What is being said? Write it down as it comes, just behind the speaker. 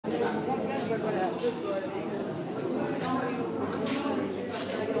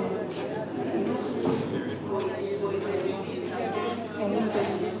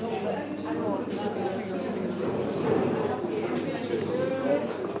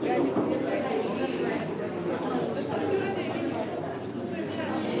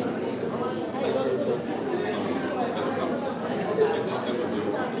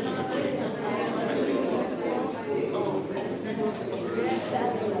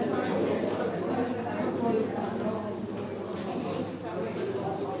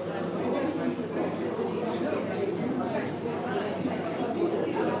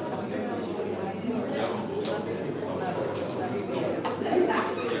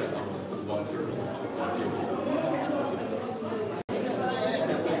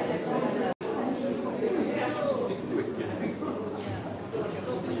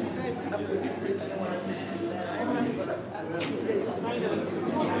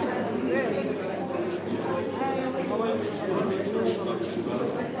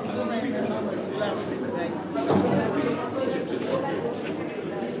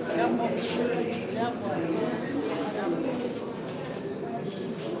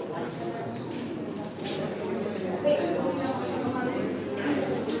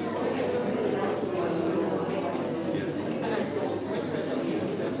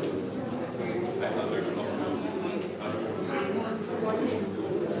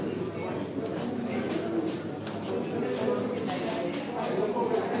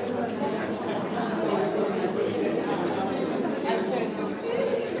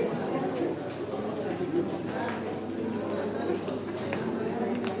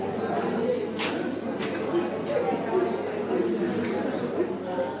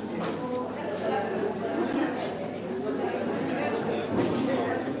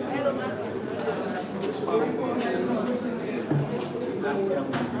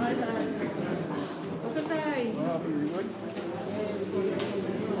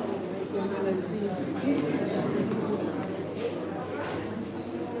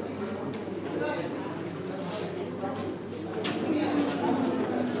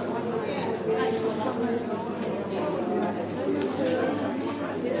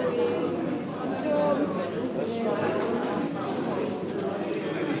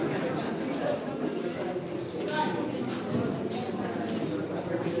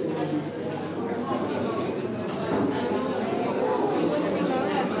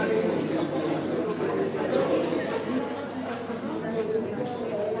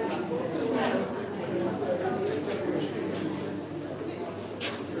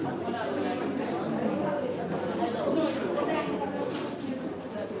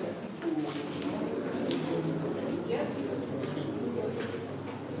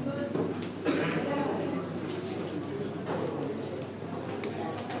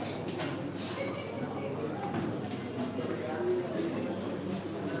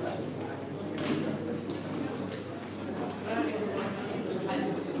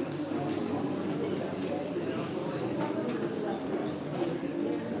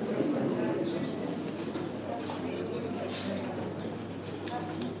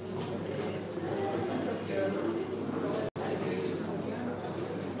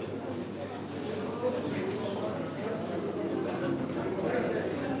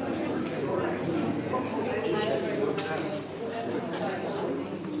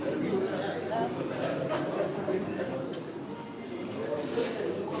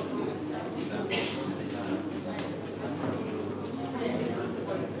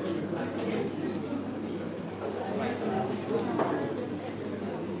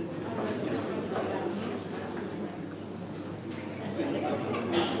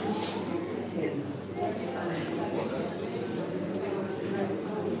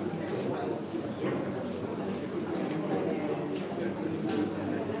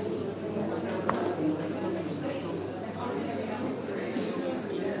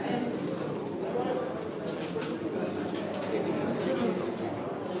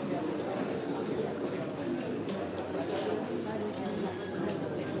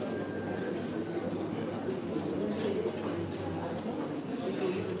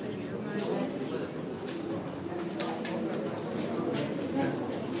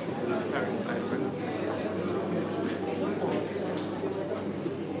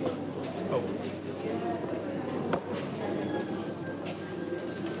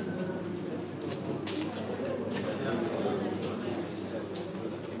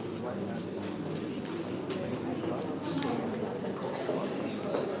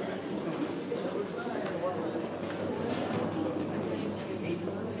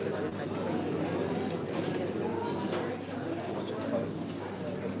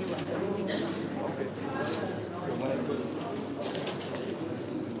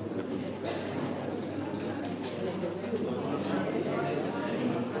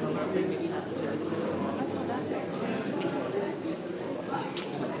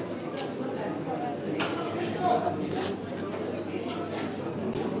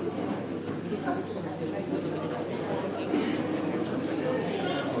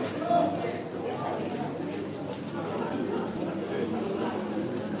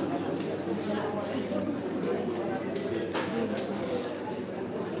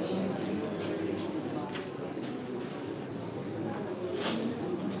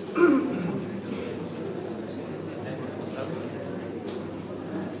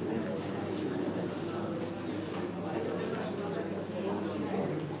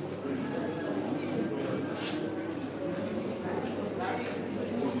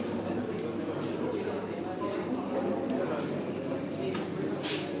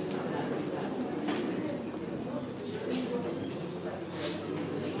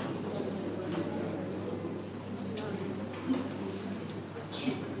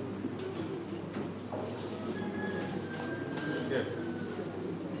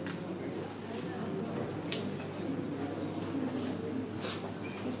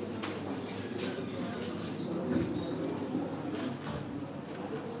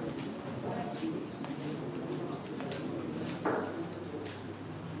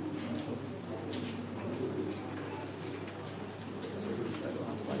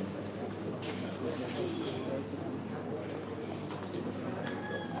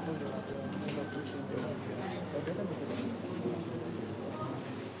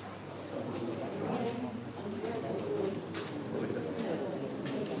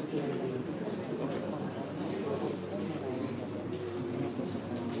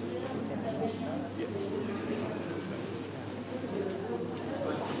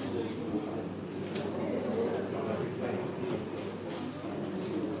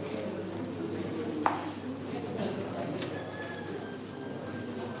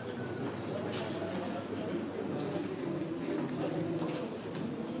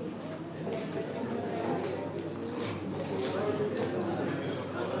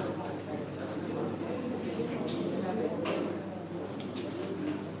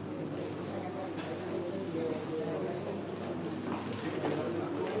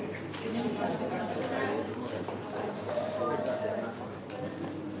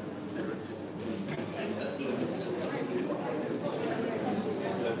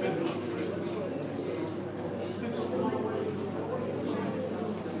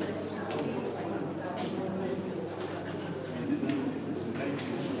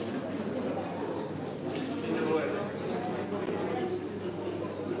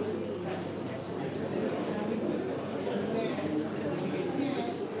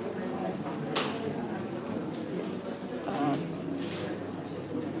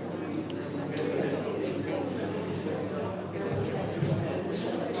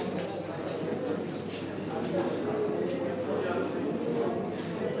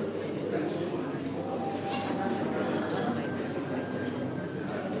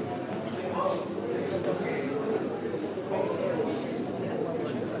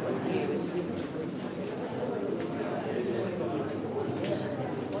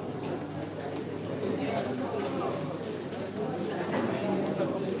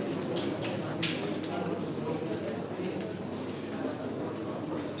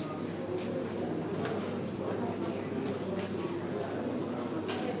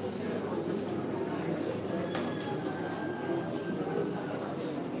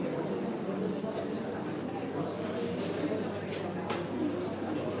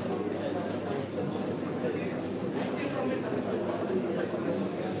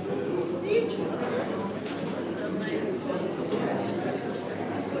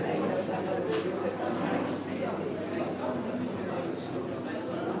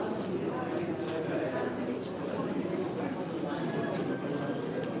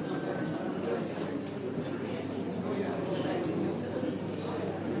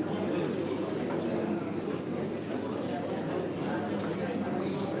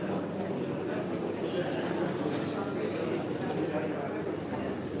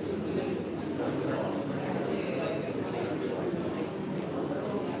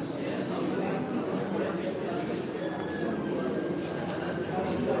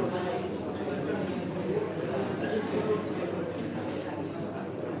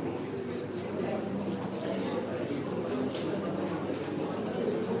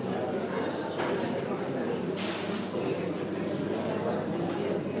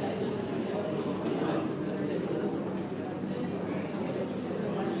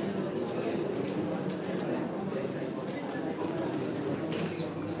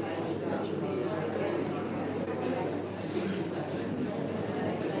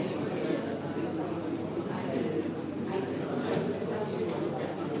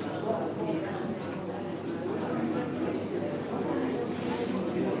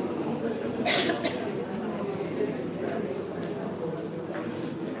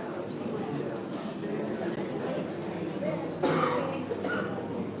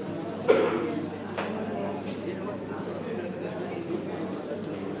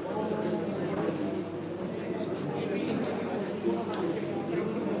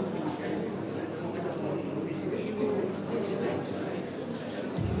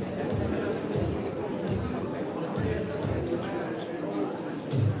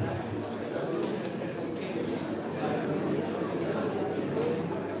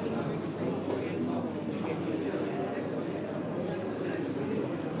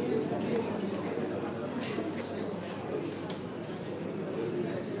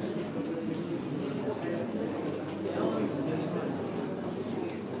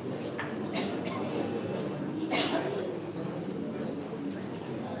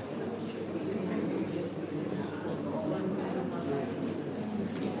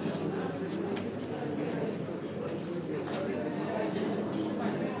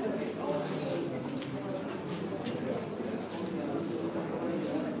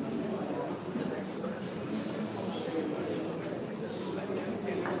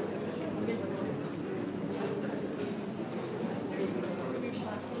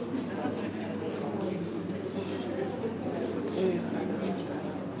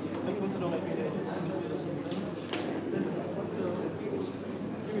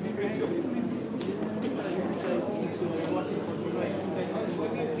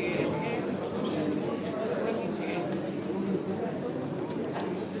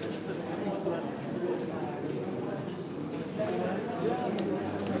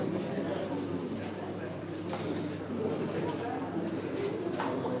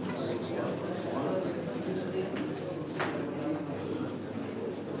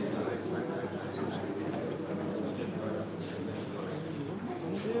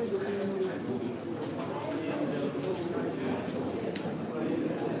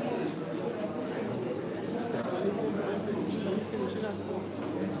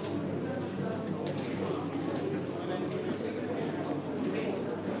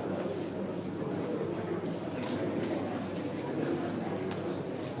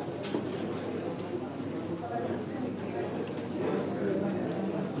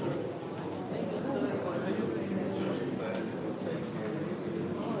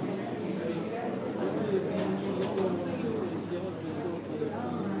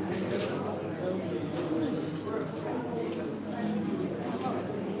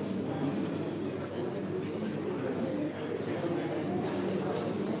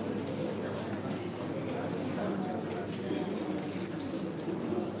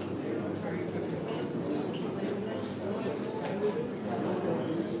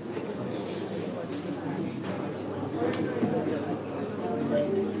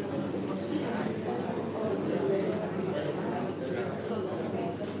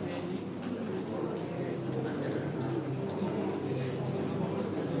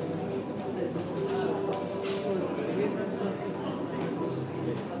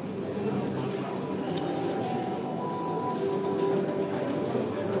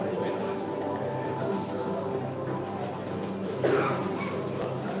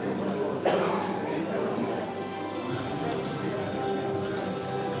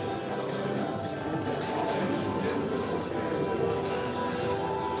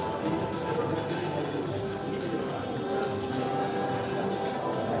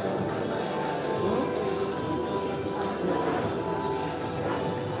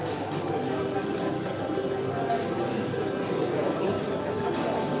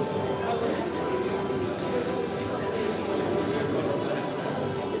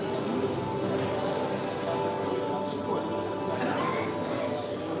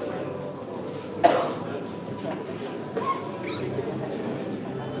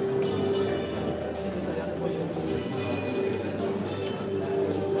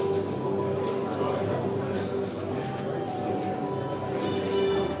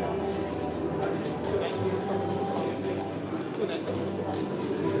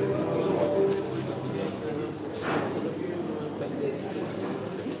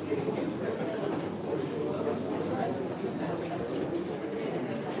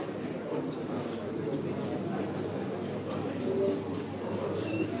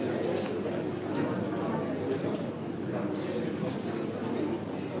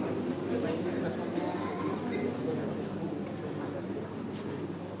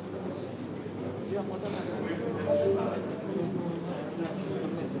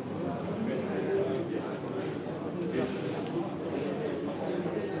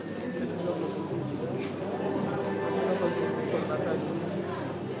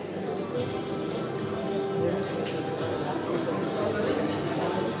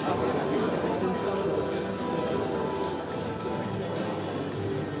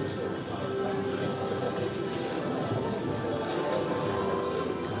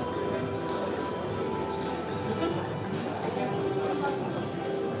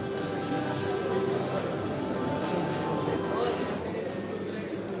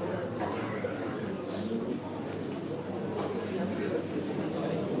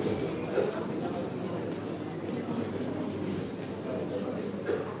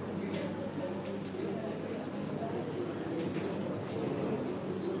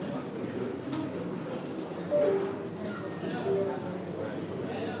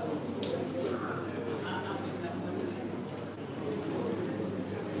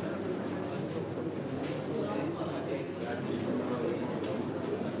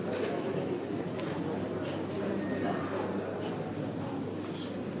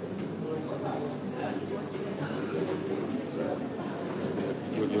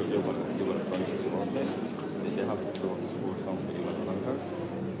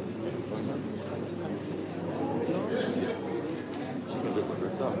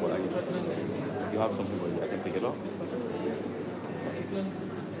have something where I can take it off.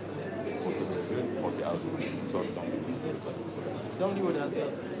 Okay, I'll sort it out. Don't do that.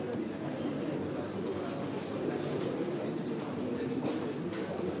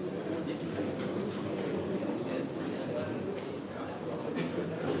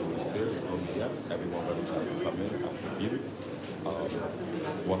 Yes, everyone will come in and review it.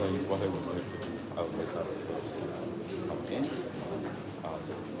 What I would like to do, I would like us to come in.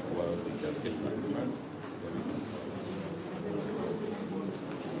 Well, we just get my friend.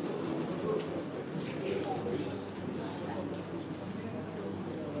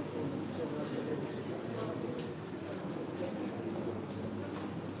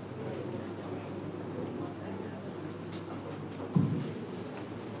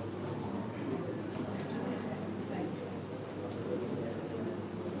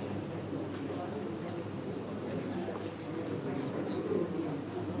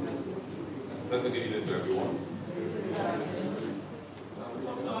 Pleasant good evening to everyone.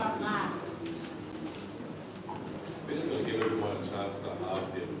 We're just going to give everyone a chance to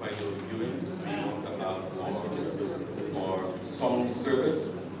have their final viewings. We want to have more song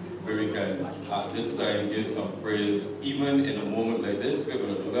service where we can at this time give some praise. Even in a moment like this, we're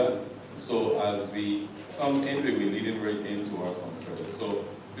going to do that. So as we come in, we'll be leading right into our song service. So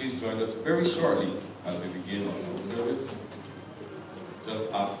please join us very shortly as we begin our song service,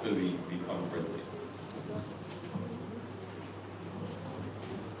 just after we become ready.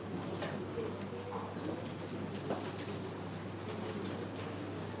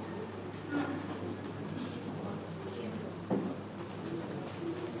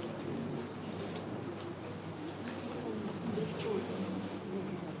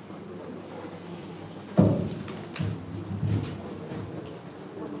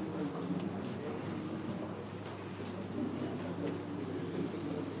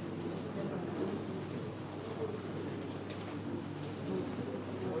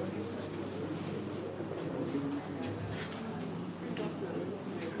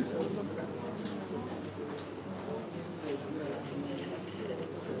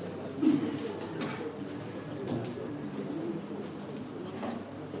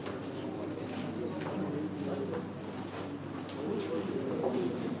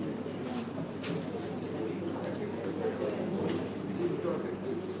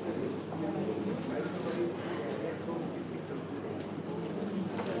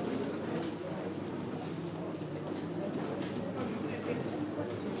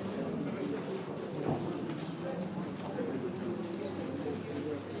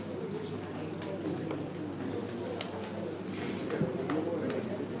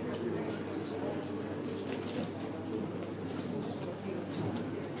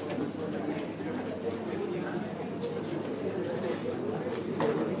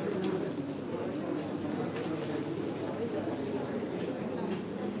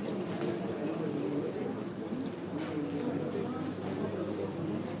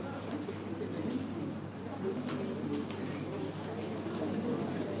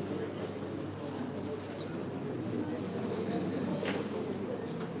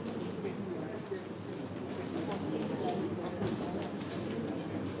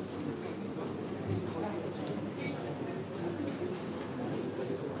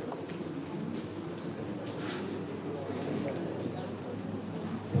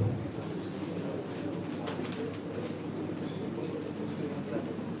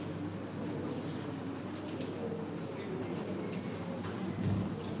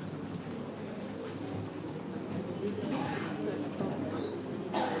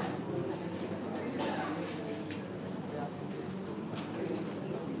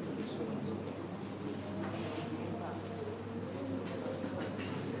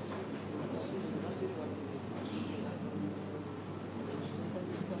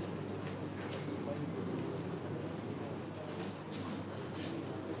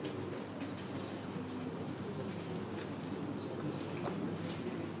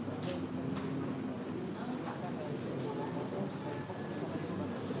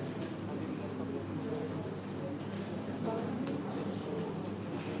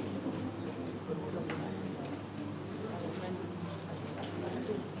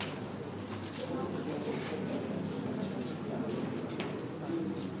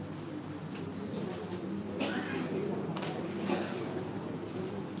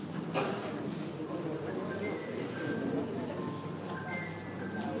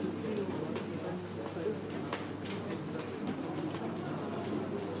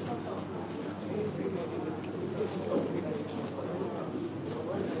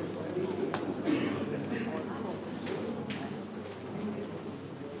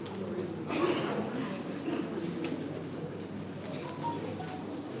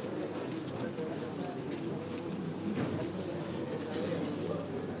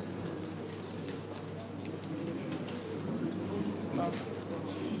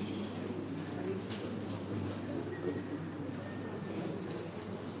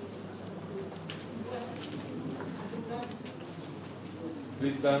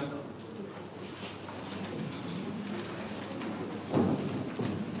 Please stand.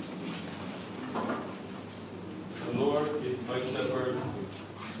 The Lord is my shepherd,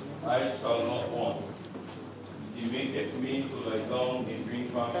 I shall not want. He maketh me to lie down in green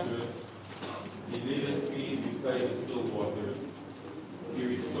pastures. He leadeth me beside the still waters. He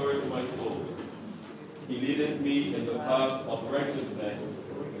restoreth my soul. He leadeth me in the path of righteousness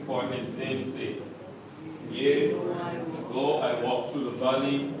for his name's sake. Yea, though I walk through the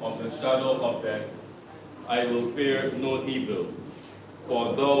valley of the shadow of death, I will fear no evil,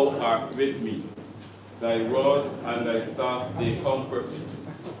 for thou art with me. Thy rod and thy staff, they comfort me.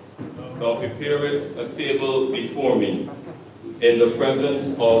 Thou preparest a table before me in the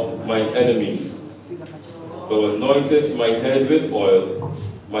presence of my enemies. Thou anointest my head with oil,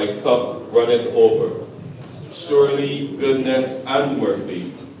 my cup runneth over. Surely goodness and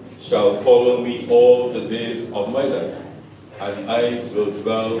mercy shall follow me all the days of my life, and I will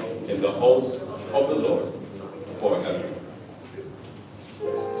dwell in the house of the Lord forever.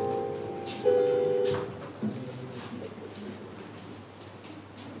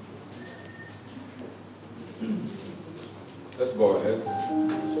 Let's bow our heads.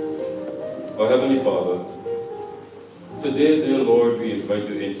 Our Heavenly Father, today, dear Lord, we invite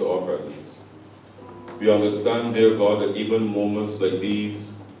you into our presence. We understand, dear God, that even moments like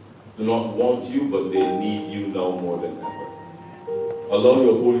these do not want you, but they need you now more than ever. Allow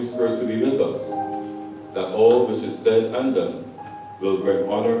your Holy Spirit to be with us, that all which is said and done will bring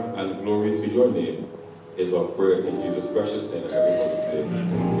honor and glory to your name, is our prayer in Jesus' precious name. Everybody say,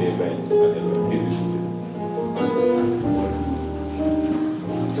 amen and amen. Please be seated.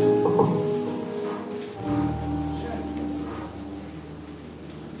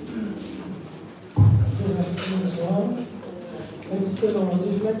 Let's go on,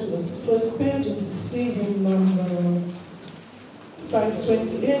 reflect to the first page and see hymn number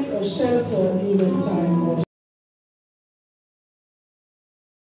 528, A Shelter in the Time of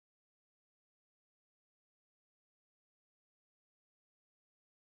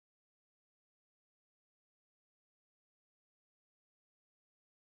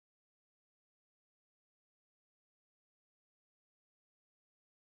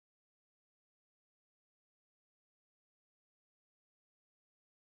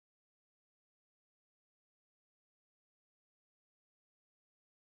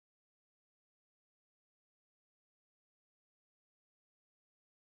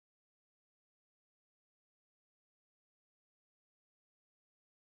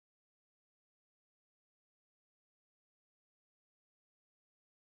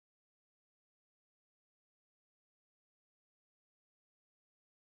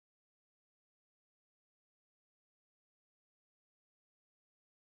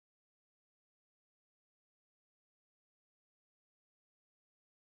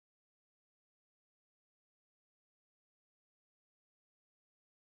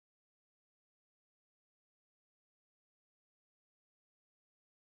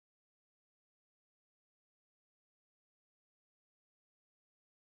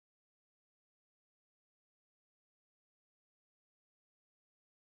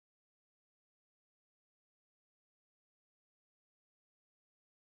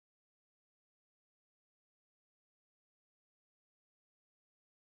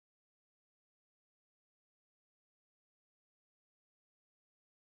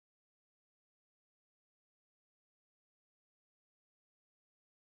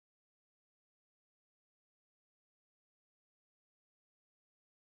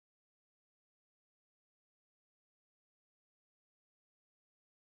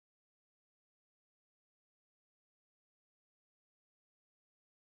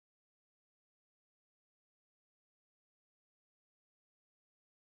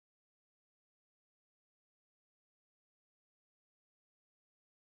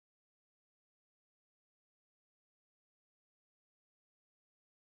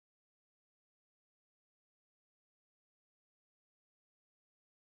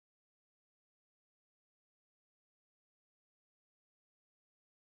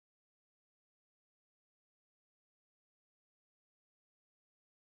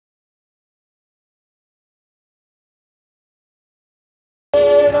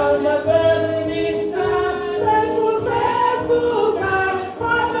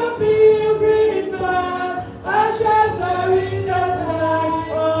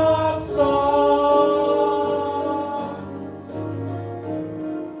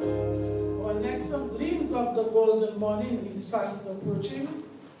fast approaching.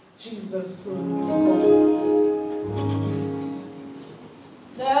 Jesus soon will come.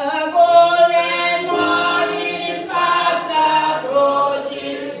 The golden morning is fast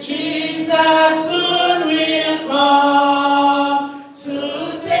approaching. Jesus soon will come to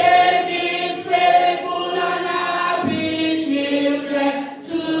take his faithful and happy children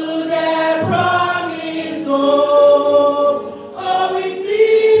to their promised home. Oh, we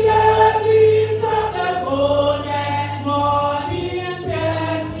see the gleams of the golden morning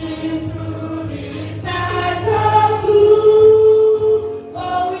passing through this night of gloom.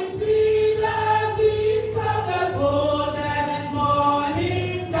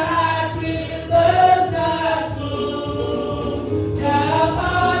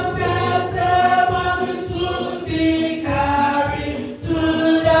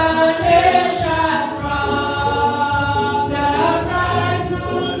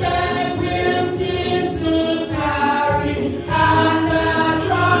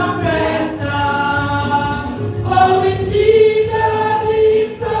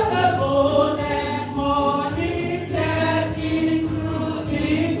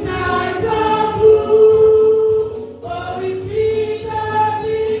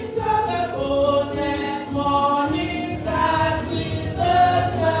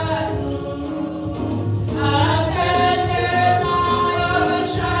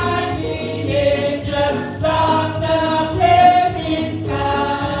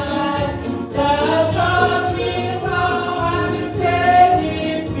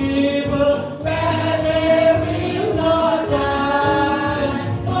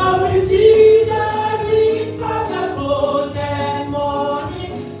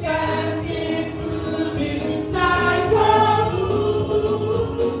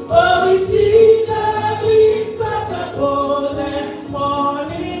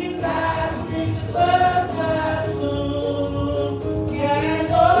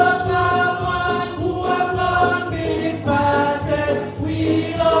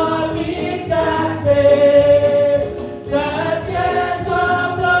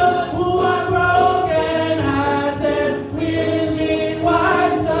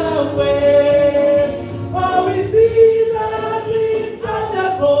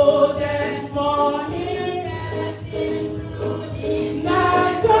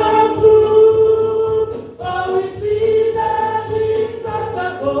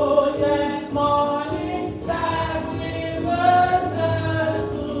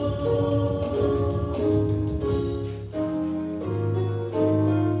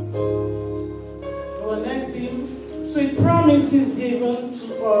 promise is given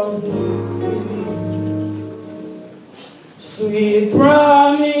to all who believe. Sweet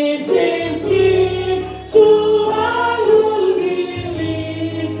promise is given to all who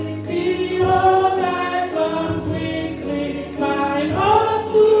believe. Behold, I come quickly, mine heart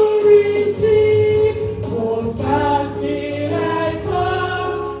to receive. Hold fast till I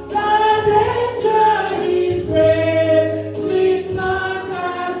come, the danger is great. Sleep not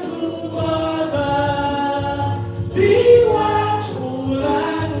as to bother. Be watchful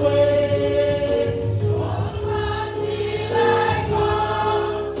and wait. Hold fast till I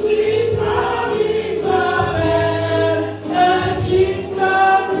come, sweet promise of heaven. The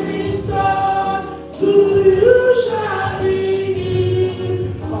kingdom restored to you shall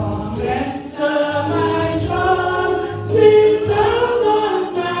begin. Come enter my joy, sit down on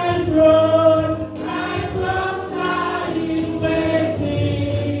my throne. My clocks are in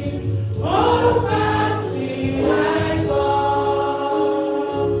waiting. Hold fast till I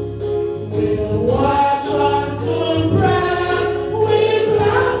come. We'll watch unto prayer with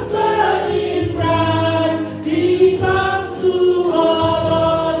lamps burning bright. He comes to all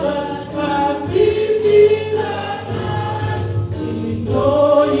others, but busy the night. We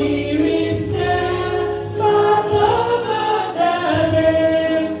know he is there, but no other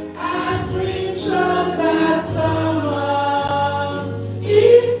name. As spring shows that summer,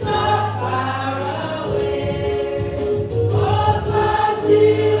 it's not far away. Hold fast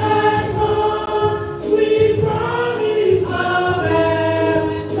till I come, sweet promise of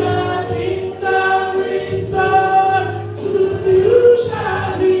heaven. The kingdom restored to you shall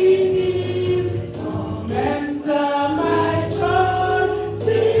begin. Come enter my joy,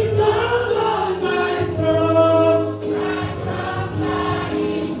 sit down on my throne. My clouds are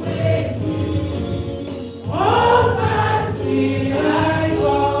in waiting. Hold fast till I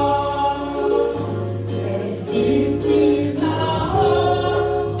come. Yes, this is our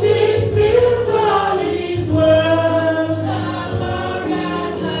hope, 'tis built on His word. The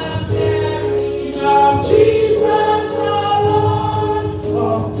glorious appearing of Jesus alone,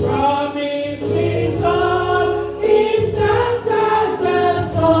 of promises all, it stands as the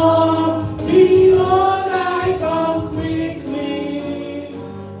storm. Behold, I come quickly.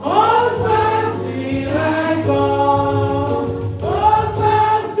 Hold fast till I come. Hold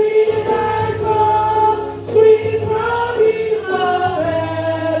fast till I come. Sweet promise of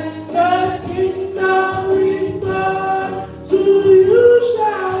heaven, the kingdom restored to you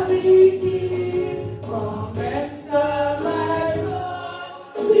shall begin. Come enter my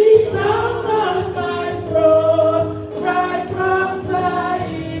joy, sit down on my throne. Bright crowns are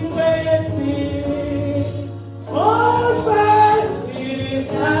in waiting. Hold fast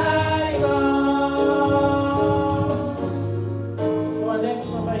till I come. Our next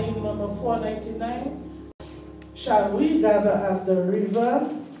number, hymn number 499. Shall we gather at the river?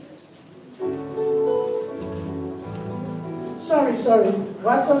 Sorry.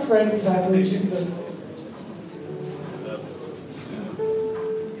 What a friend we have in Jesus.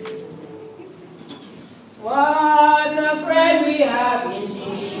 What a friend we have in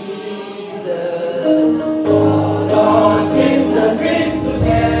Jesus. All our sins and griefs to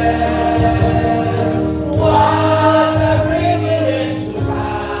bear. What a privilege to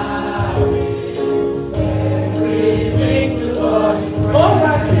carry everything to God. Oh,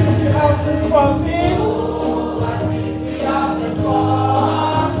 that means you have to fulfill. Oh, what means we have the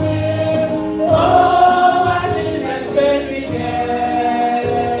prophet. Oh, what needless pain we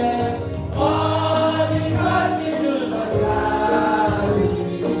bear. All because we do not lie.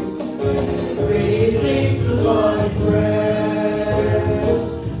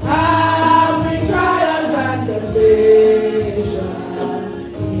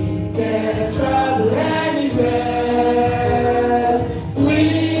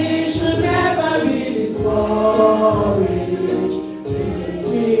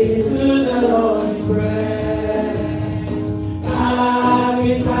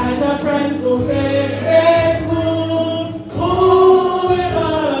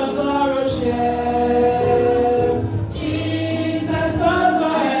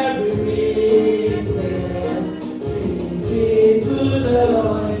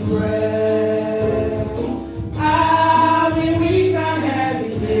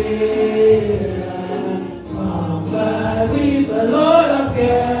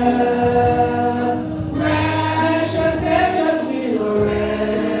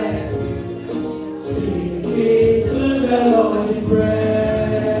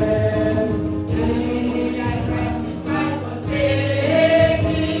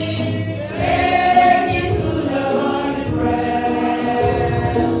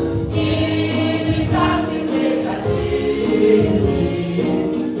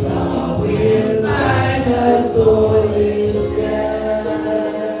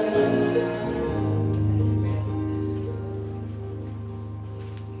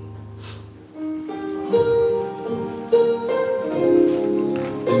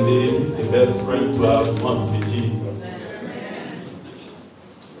 best friend to have must be Jesus.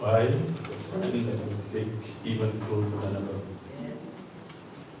 Why? It's a friend that will stick even closer than a brother.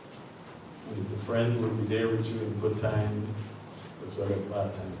 And it's a friend who will be there with you in good times as well as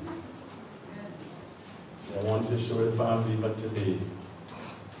bad times. And I want to show the family even today,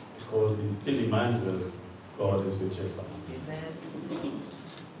 because he's still Emmanuel, God is with your family.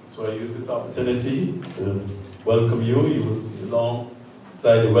 So I use this opportunity to welcome you. You will see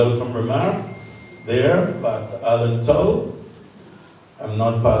alongside the welcome remarks there, Pastor Alan Tull. I'm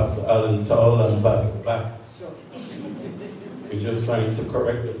not Pastor Alan Tull, I'm Pastor Backus. We're just trying to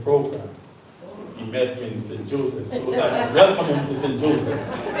correct the program. He met me in St. Joseph's, so I welcome him to St.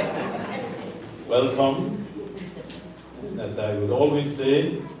 Joseph's. Welcome. And as I would always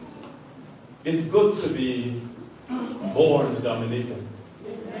say, it's good to be born Dominican.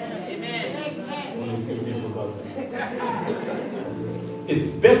 Amen. Only a few people got that.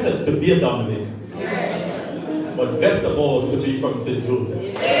 It's better to be a Dominican, but best of all to be from St.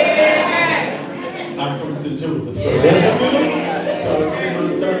 Joseph. I'm from St. Joseph, so welcome to our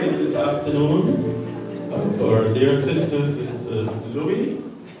service this afternoon for our dear sister, Sister Louie,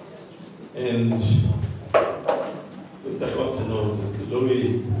 and I got to know Sister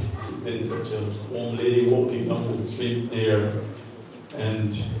Louie. She's been such a home lady walking down the streets there,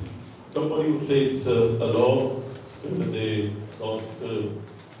 and somebody would say it's a loss, they lost to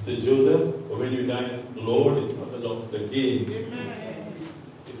St. Joseph, but when you dine the Lord, it's not a loss again.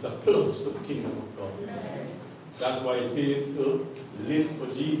 It's a plus for the kingdom of God. That's why it pays to live for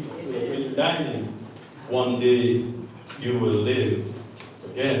Jesus, so that when you dine in, one day you will live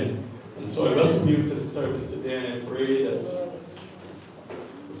again. And so I welcome you to the service today, and I pray that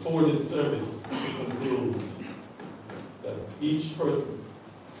before this service concludes, that each person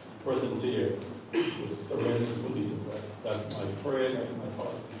present here will surrender fully to Christ. That's my prayer, that's my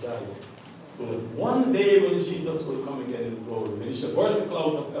heart's desire. So that one day when Jesus will come again in glory, when he shall burst the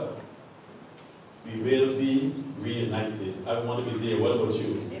clouds of heaven, we will be reunited. I want to be there. What about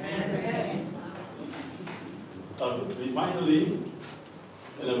you? Amen. Obviously, finally,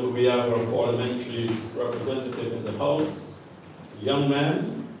 we have our parliamentary representative in the House, a young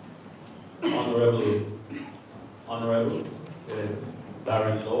man, Honorable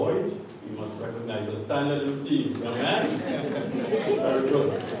Darren Lloyd. You must recognize a standard MC, young man. Very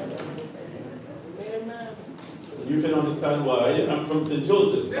good. You can understand why I'm from St.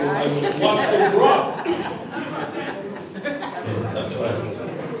 Joseph, so I would watch him grow up. Yeah, that's right.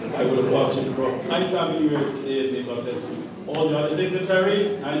 I would have watched him grow up. Nice having you here today, and may God bless you. All the other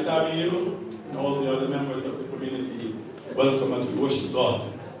dignitaries, nice having you, and all the other members of the community, welcome as we worship God.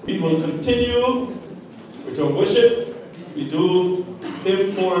 We will continue with our worship. We do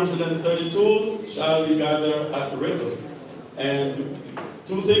hymn 432, Shall We Gather at the River. And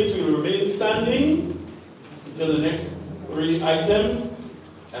two things, we will remain standing until the next three items,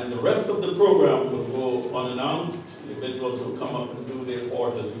 and the rest of the program will go unannounced. Individuals will come up and do their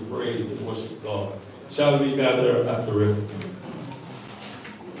part as we praise and worship God. Shall we gather at the river?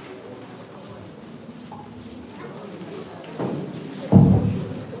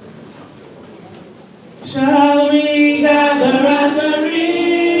 Shall we gather at the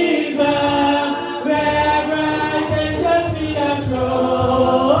river, where bright angels feed and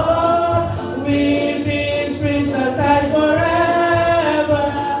flow, weaving streams that tide forever,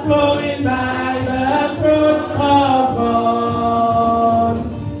 flowing by the brook of God.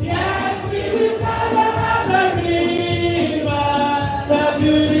 Yes, we will gather at the river,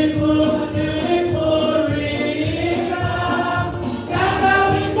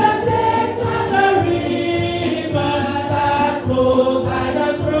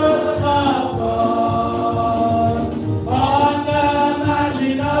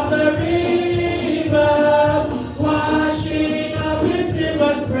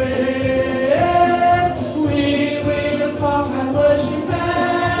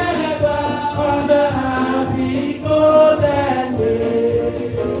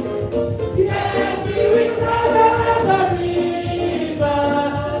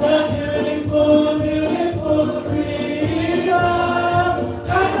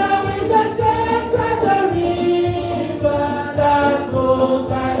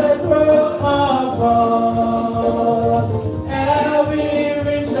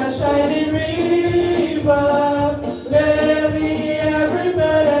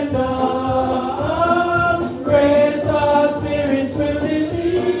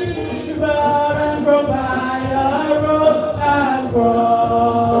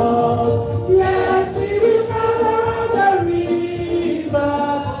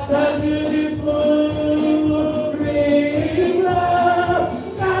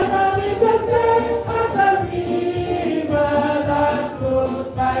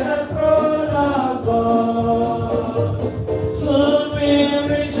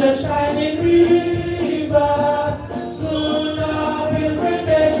 a shining river. Soon I will bring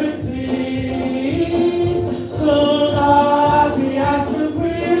every sea. Soon I'll be as the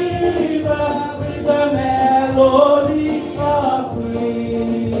river with the melody of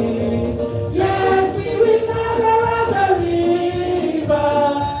praise. Yes, we will gather at the river,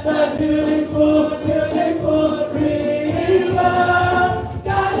 the beautiful, beautiful river.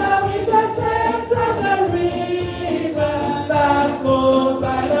 Gather with the saints at the river that flows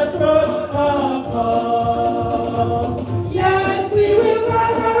by the throne of God. Yes, we will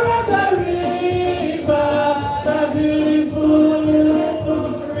gather at the river, the beautiful, beautiful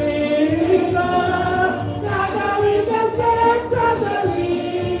river. Gather with the saints at the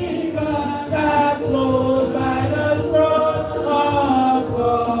river that flows by the throne of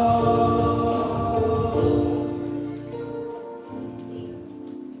God.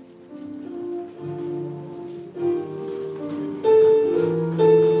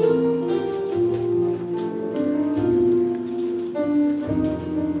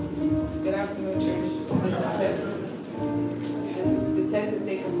 Good afternoon, church. The text is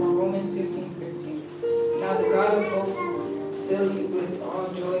taken from Romans 15:13. Now the God of hope fill you with all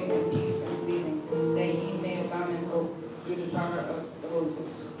joy and peace in believing, that ye may abound in hope through the power of the Holy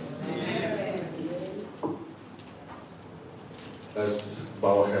Ghost. Let's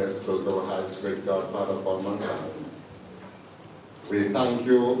bow our heads, close our eyes, great God, Father of all mankind. We thank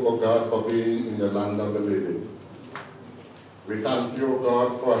you, O God, for being in the land of the living. We thank you, O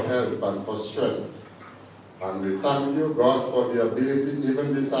God, for health and for strength. And we thank you, God, for the ability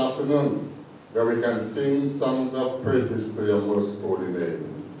even this afternoon where we can sing songs of praises to your most holy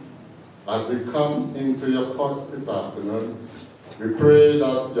name. As we come into your courts this afternoon, we pray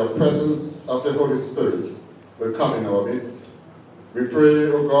that your presence of the Holy Spirit will come in our midst. We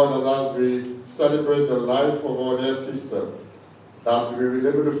pray, O God, that as we celebrate the life of our dear sister, that we will be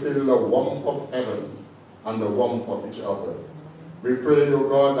able to feel the warmth of heaven and the warmth of each other. We pray, O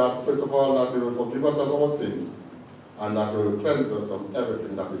God, that first of all, that you will forgive us of our sins and that you will cleanse us from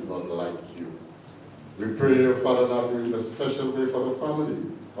everything that is not like you. We pray, O Father, that you in a special way for the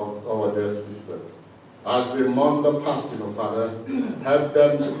family of our dear sister. As they mourn the passing, O Father, help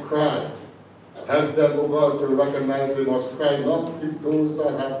them to cry. Help them, O God, to recognize they must cry, not with those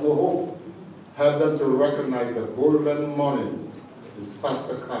that have no hope. Help them to recognize that golden morning is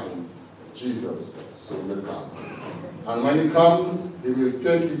faster coming. Jesus soon will come. And when he comes, he will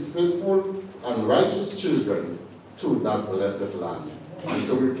take his faithful and righteous children to that blessed land. And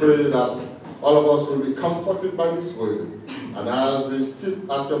so we pray that all of us will be comforted by this word. And as we sit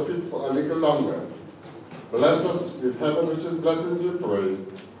at your feet for a little longer, bless us with heaven which is blessings, we pray.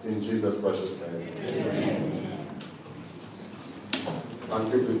 In Jesus' precious name. Amen.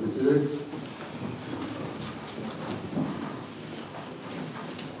 Thank you. Please be seated.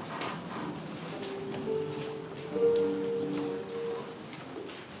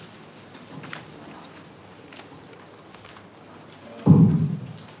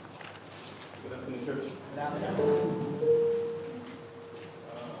 Good afternoon, church.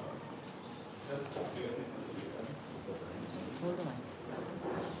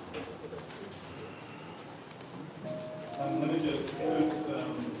 Let me just first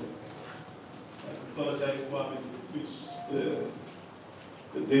apologize for having to switch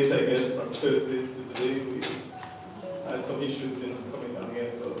the date, I guess, from Thursday to today. We had some issues coming down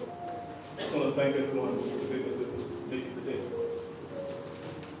here, so I just want to thank everyone who was able to make it today.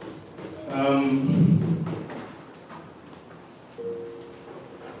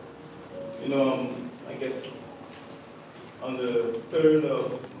 I guess on the 3rd of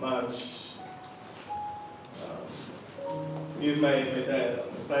March, me and my dad,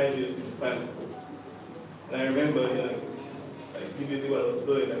 5 years in the past. And I remember, like immediately what I was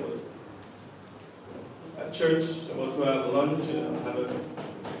doing, I was at church, about to have lunch and have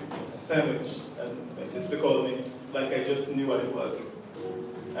a sandwich. And my sister called me, like I just knew what it was.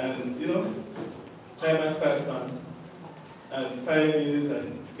 And time has passed on. And 5 years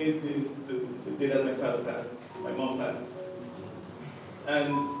and 8 days to the day that my father passed, my mom passed.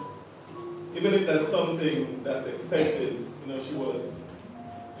 And even if that's something that's expected, she was,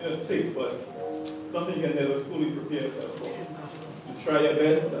 sick, but something you can never fully prepare yourself for. You try your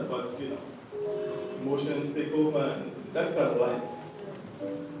best, but, emotions take over, and that's part of life.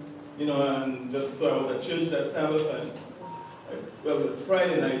 And just so I was at church that Sabbath, and, the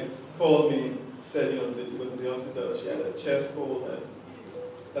Friday night called me, said, that she was in the hospital, she had a chest cold, and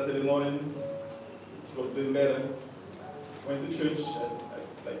Saturday morning, she was doing better. Went to church at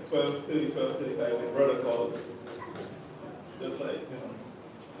like 12:35, my brother called. Just like,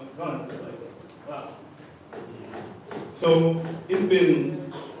 I was gone. Like, wow. So it's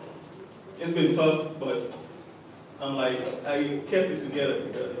been it's been tough, but I'm like, I kept it together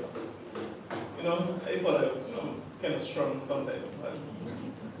because, you know, I felt like, you know, kind of strong sometimes. But,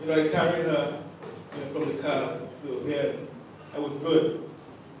 you know, I carried her, you know, from the car to here. I was good.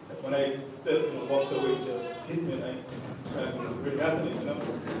 When I stepped and walked away, it just hit me, and that's really happening, you know.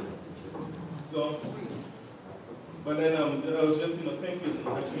 So, but then I was just, you know, thinking,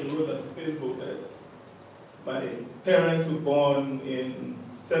 actually wrote on Facebook that my parents were born in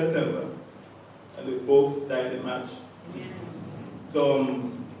September, and they both died in March. So,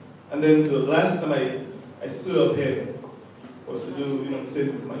 and then the last time I stood up here was to do, you know,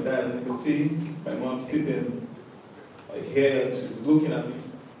 sit with my dad, and I could see my mom sitting like here, and she's looking at me.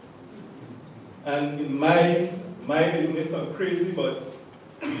 And in my mind, it may sound crazy, but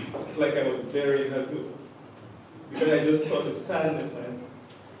it's like I was burying her too. Because I just saw the sadness,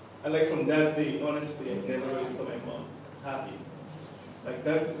 and like from that day, honestly, I never really saw my mom happy. Like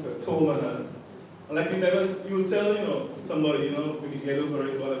that took a toll on her. And like you will tell, you know, somebody, you know, when you get over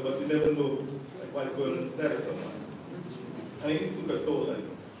it, whatever, but you never know like what's going on inside of someone. And it took a toll, and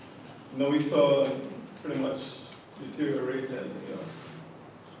you know, we saw pretty much deteriorate, and you know.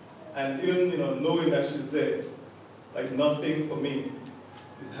 And even, you know, knowing that she's there, like nothing for me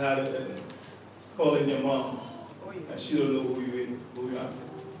is harder than calling your mom and she don't know who you are.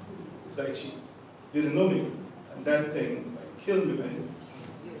 It's like she didn't know me, and that thing like, killed me, man.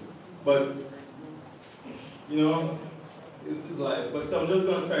 But, you know, it's life. But so I'm just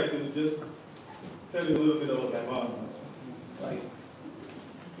gonna try to just tell you a little bit about my mom. Like,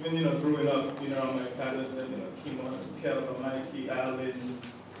 even, you know, growing up, you know, my parents, you know, Kima, Kelvin, Mikey, Alvin,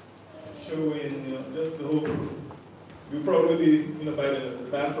 Sherwin, you know, just the whole group. We'd probably be, you know, by the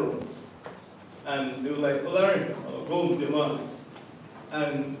bathroom. And they were like, oh, Larry, Gomes, your mom.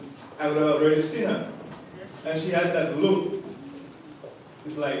 And I would have already seen her. And she had that look.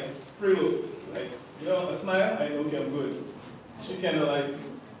 It's like three looks. Like, you know, a smile, I know, okay, I'm good. She kind of like,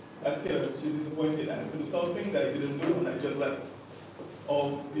 I scared her. She's disappointed and to do something that I didn't do, and I just like,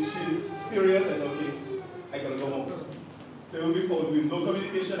 oh, is she serious? And okay, I gotta go home. So before, with no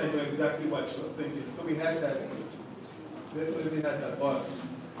communication, I know exactly what she was thinking. So we had that, definitely had that bond.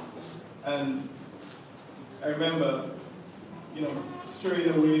 And I remember, you know, straying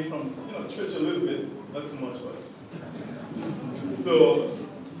away from, you know, church a little bit, not too much, but. So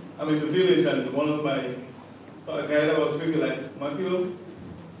I'm in the village, and one of my, a guy that was with me, like, Matthew,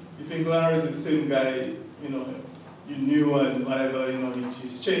 you think Larry is the same guy, you know, you knew and whatever, you know,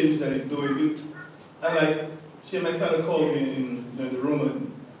 he's changed and he's doing it. And like, she and my father called me in the room,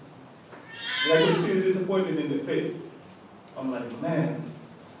 and I could see the disappointment in the face. I'm like, man.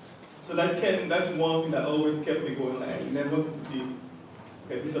 So that's one thing that always kept me going. Like, I never wanted to be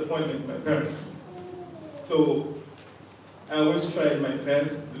a disappointment to my parents. So I always tried my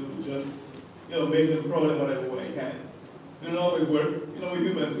best to just, you know, make them proud in whatever way I can. It didn't always work. You know, we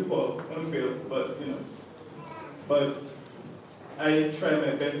humans, we fall, we don't fail, but, you know. But I try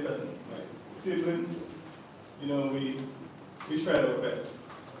my best, and my siblings, you know, we tried our best.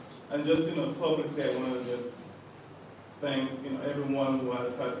 And just, you know, publicly, I want to just thank, you know, everyone who had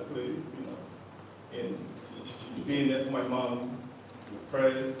a part to play, you know, in being there for my mom,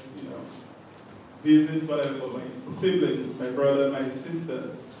 prayers, you know, visits, whatever, my siblings, my brother, my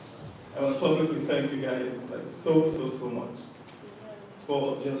sister. I want to publicly thank you guys, like, so much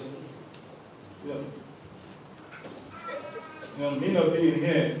for just, you know, me not being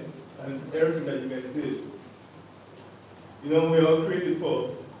here and everything that you guys did. You know, we're all created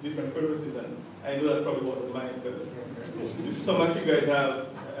for different purposes, and I know that probably wasn't mine, because the stomach you guys have,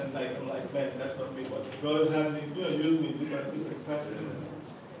 and like, I'm like, man, that's not me, but God had me, you know, use me in different capacities.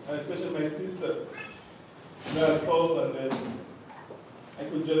 And especially my sister, you know, I called, and then I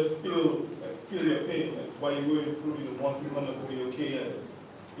could just feel your pain, like why you're going through, you know, wanting mama to be okay, and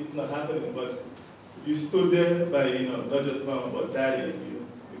it's not happening, but you stood there by, you know, not just mama, but daddy.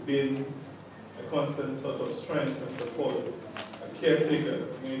 You've been a constant source of strength and support, a caretaker.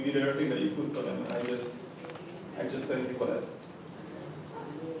 You did everything that you could for them, and I just thank you for that.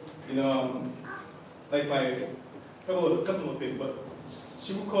 You know, like a couple of things, but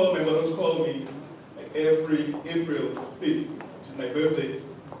she would call, my mother would call me like every April 5th, which is my birthday,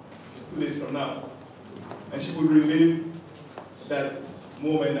 which is 2 days from now. And she would relive that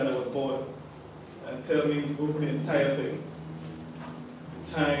moment that I was born and tell me over the entire thing.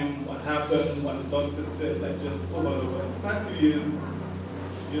 The time, what happened, what the doctor said, like just over and over. In the past few years,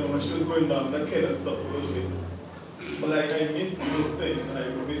 you know, when she was going down, that kind of stopped a little bit. But like I missed those things, and I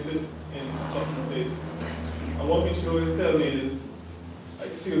will miss it in a couple of days. And one thing she always tell me is,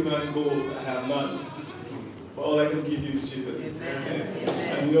 like, silver and gold, I have none. But all I can give you is Jesus. Amen.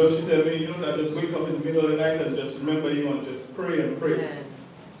 And you know, she tell me, you know, I just wake up in the middle of the night and just remember you and just pray and pray. Amen.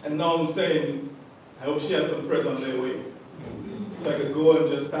 And now I'm saying, I hope she has some prayers on their way. So I can go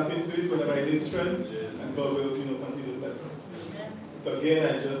and just tap into it whenever I need strength, and God will, you know, continue to bless me. So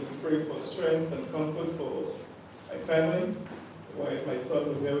again, I just pray for strength and comfort for my family, my wife, my son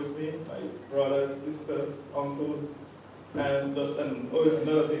who's here with me, my brothers, sister, uncles, and just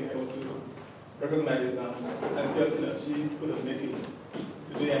another thing I want to recognize now. And tell her she couldn't make it.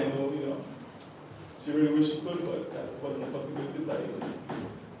 Today I know, you know, she really wished she could, but that wasn't a possibility. So I just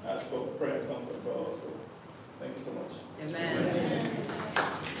ask for prayer and comfort for her also. Thank you so much. Amen.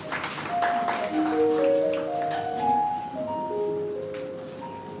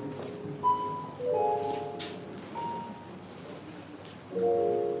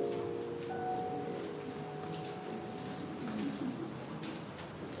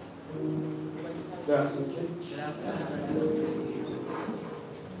 Good afternoon.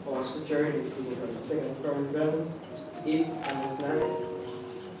 Our scripture is seen from 2 Corinthians 8 and verse 9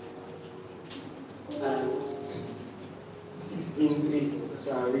 and 16 to 18. So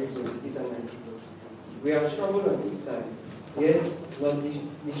I read verse 8 and 9. We are troubled on each side, yet not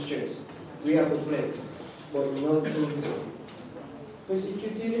distressed. We are perplexed, but not insolent.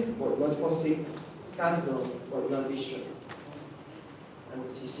 Persecuted, but not forsaken. Cast down, but not destroyed. And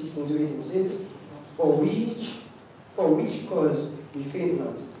verse 16 to 18 says, For which cause we faint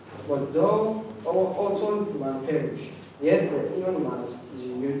not, but though our outward man perish, yet the inward man is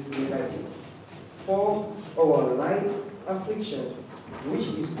renewed day by day. For our light affliction, which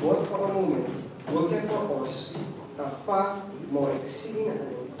is but for a moment, worketh for us a far more exceeding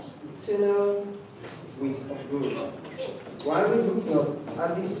and eternal weight of glory. While we look not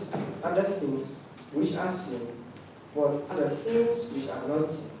at these other things which are seen, but at the things which are not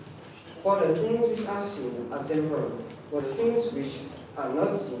seen. For the things which are seen are temporal, but the things which are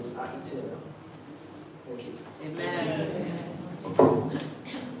not seen are eternal. Thank you. Amen.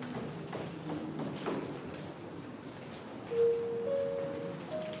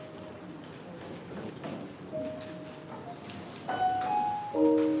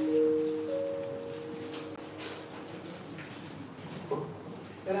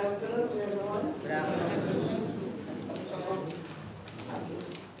 Good afternoon to everyone. Good afternoon.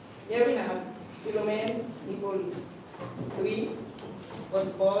 Here we have PHILOMEN Hippolyte. He was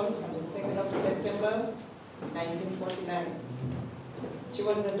born on the 2nd of September, 1949. She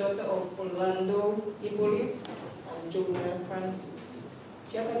was the daughter of Orlando Hippolyte and Julia Francis.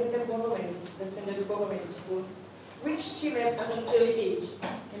 She attended the Central Government School, which she left at an early age.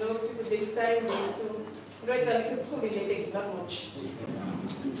 You know, people this time, they used to, you know, it's a little school, they take not much.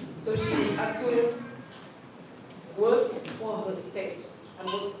 So she had to work for herself and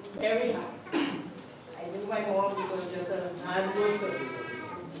work very hard. I knew my mom was just a hard worker.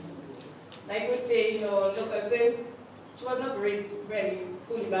 I could say, you know, look at things. She was not raised very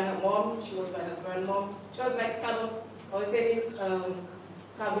fully by her mom. She was by her grandmom. She was like Cabo, I was saying,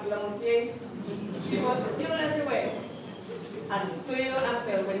 Cabo Lamontier. She was, you know, everywhere. And 2 years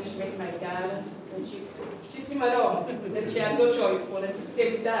after, when she met my dad, and she see my dog, then she had no choice for them to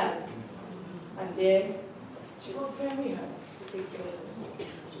stay with dad. And then she worked very hard to take care of us.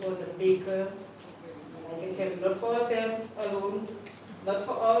 She was a baker. I can tell you, not for herself alone, not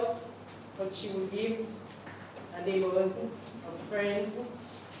for us, but she would give her neighbors, her friends,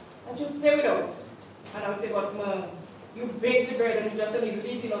 and she would stay with us. And I would say, but Mom, you bake the bread and you just only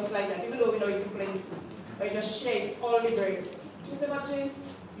leaving us like that, even though we know you plenty. But you just shake all the bread. She would say, but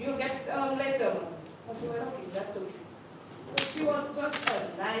you'll get later. I said, well, okay, that's okay. So she was just a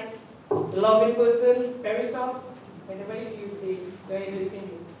nice, loving person, very soft. Whenever you see you, say, go ahead and listen to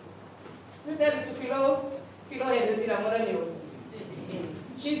me. You tell it to Philo had it in her mother knows.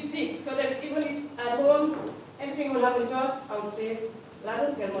 She's sick, so that even if at home anything will happen to us, I would say, La,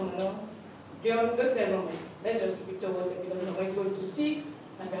 don't tell Mama no. John, don't tell Mama. Let's just keep it to us because Mama is going to sick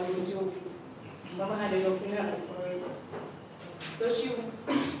and we are going to okay. Mama had a job in her life forever. So she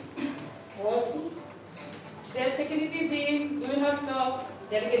was then taking it easy, doing her stuff,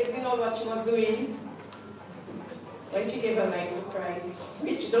 then getting to know what she was doing. When she gave her life to Christ,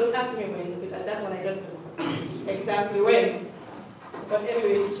 which don't ask me when, because that one I don't know exactly when. But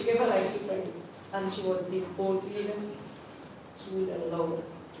anyway, she gave her life to Christ, and she was devoted to the Lord.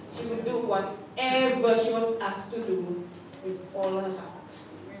 She would do whatever she was asked to do with all her heart.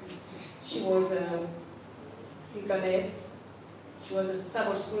 She was a deaconess. She was a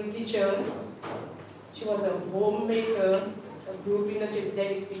Sabbath school teacher. She was a homemaker. A group in the church,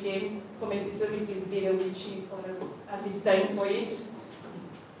 then it became community services leader, which is at this time for it.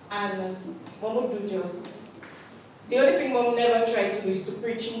 And Mom would do just The only thing Mom never tried to do is to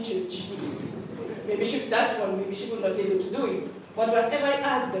preach in church. Maybe maybe she would not be able to do it. But whatever I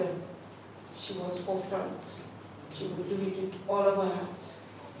asked her, she was forefront. She would do it with all of her heart.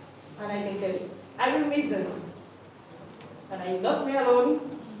 And I can tell you, I will miss her. And I love me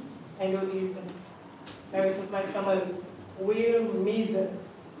alone. I know this. The rest of my family will miss her.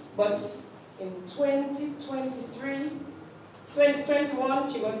 But in 2021,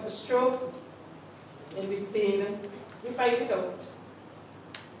 she got a stroke, and we fight it out.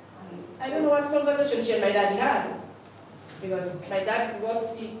 And I don't know what conversation she and my daddy had, because my dad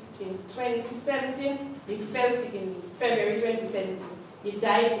was sick in 2017, he fell sick in February 2017. He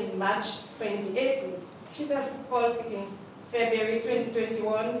died in March 2018. She said fall sick in February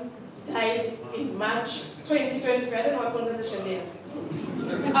 2021, died in March 2023. I don't know what conversation they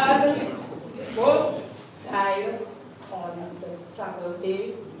had. Both died on the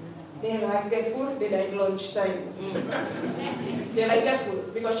Saturday. They like their food, they died lunchtime. They like their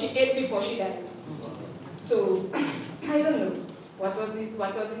food because she ate before she died. So I don't know what was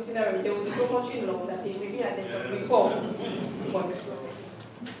the scenario. There was so much in law that they maybe had it before. But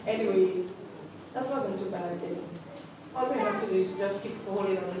anyway, that wasn't too bad. All we have to do is just keep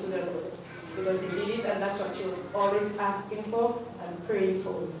holding on to the Lord, because they did it, and that's what she was always asking for and praying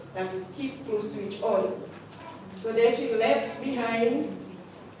for, that we keep close to each other. So then she left behind.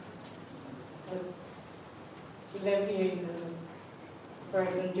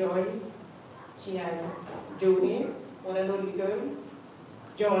 Pride and Joy. She had Joni, one and only girl,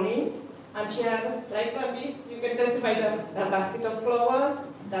 Johnny, and she had, like this, you can testify that basket of flowers,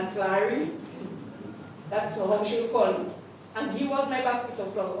 that's Larry. That's how she'll call him. And he was my basket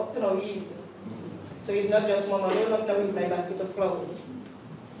of flowers. Up to now he is. So he's not just Mama alone, up to now he's my basket of flowers.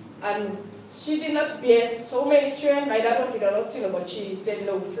 And she did not bear so many children. My dad wanted a lot, but she said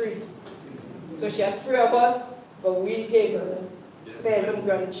no, 3. So she had 3 of us, but we gave her 7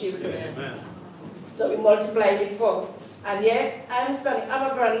 grandchildren. Amen. So we multiplied it 4. And yet, I'm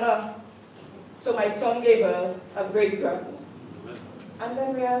a grandma. So my son gave her a great grand. And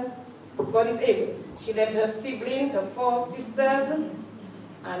then God is able. She left her siblings, her 4 sisters,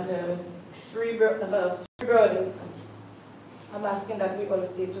 and her 3 brothers. I'm asking that we all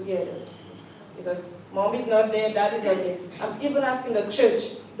stay together. Because Mom is not there, Dad is not there. I'm even asking the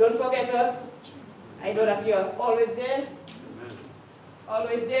church, don't forget us. I know that you are always there.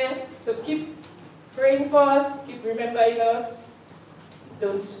 Always there. So keep praying for us, keep remembering us.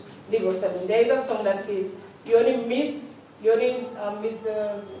 Don't leave us alone. There is a song that says, you only miss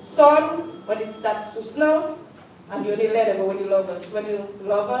the sun when it starts to snow, and you only let her go when you love us. When you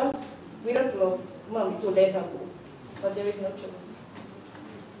love her, we don't love Mommy to let her go. But there is no choice.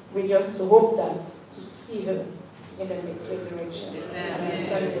 We just hope that to see her in the next resurrection. Amen.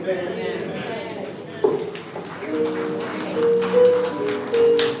 Thank you very much.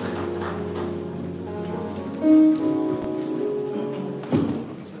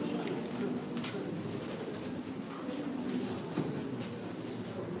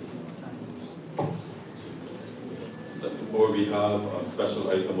 Just before we have a special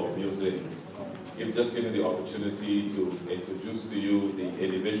item of music, just give me the opportunity to introduce to you the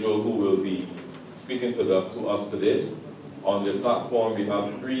individual who will be speaking to us today. On the platform, we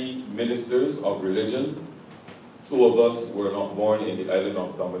have 3 ministers of religion. 2 of us were not born in the island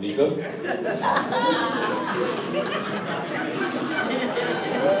of Dominica.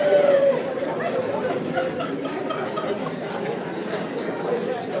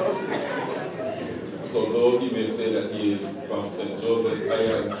 So though he may say that he is from St. Joseph,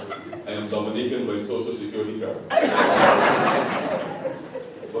 I am Dominican by social security card.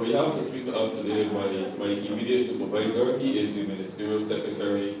 But we have to speak to us today my immediate supervisor. He is the ministerial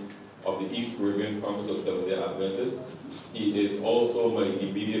secretary of the East Caribbean Conference of Seventh-day Adventists. He is also my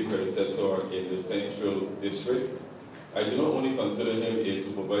immediate predecessor in the Central District. I do not only consider him a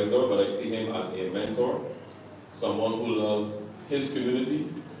supervisor, but I see him as a mentor, someone who loves his community,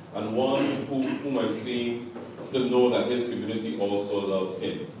 and one whom I've seen to know that his community also loves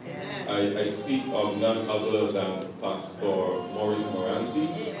him. I speak of none other than Pastor Maurice Morancy,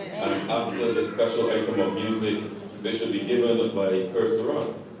 and after the special item of music, they should be given by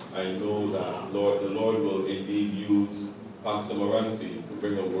Cursoran. I know that the Lord will indeed use Pastor Morancy to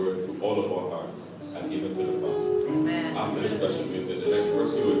bring a word to all of our hearts and even to the family. Amen. After the special music, the next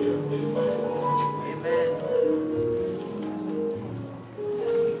verse you will hear is Pastor Morancy. Amen.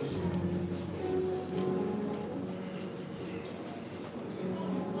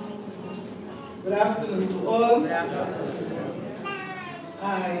 Good afternoon to all. Good afternoon.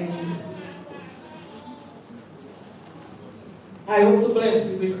 I hope to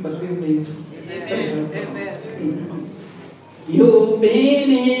bless you with my goodness. Amen. You've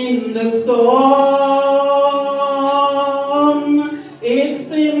been in the storm. It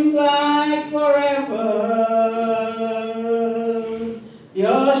seems like forever.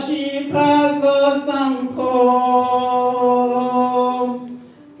 Your ship has lost anchor,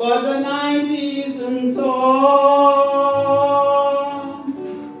 but the night isn't all.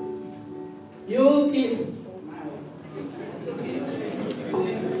 You keep.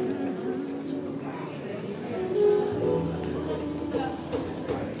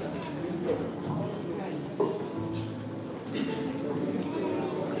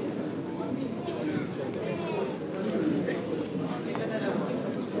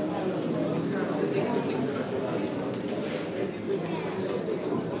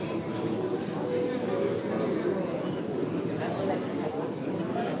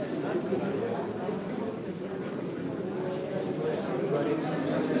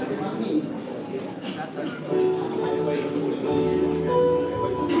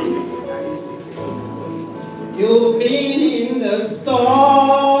 You've been in the storm.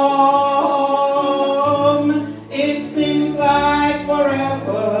 It seems like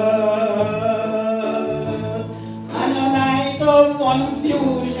forever. And a night of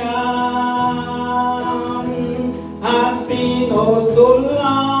confusion has been oh so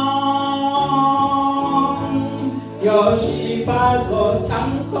long. Your ship has lost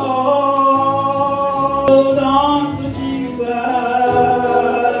anchor. Hold on to Jesus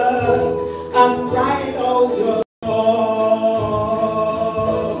and ride out your storm.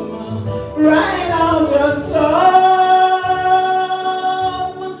 Ride out your storm.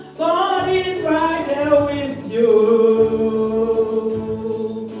 God is right there with you.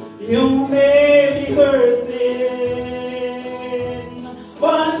 You may be hurting,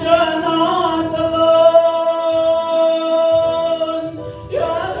 but you're not alone.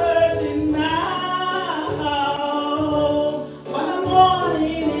 You're hurting now, but the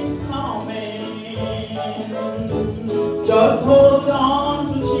morning is coming. Just hold on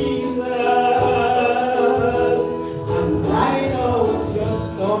to Jesus and ride out your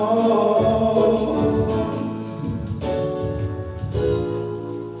storm.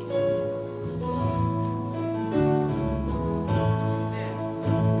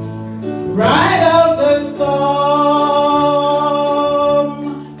 Ride out the storm.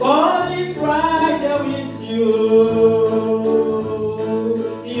 God is right there with you.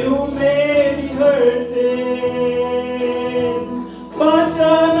 You may be hurting, but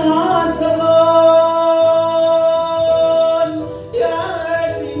you're not alone. You're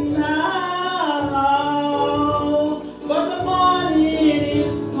hurting now, but the morning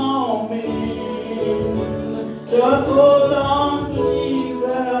is coming. Just hold on to Jesus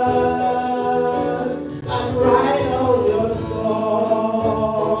and ride out your storm.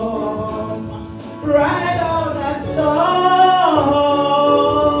 Ride out that storm.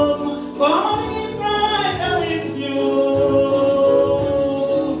 God is right there with you.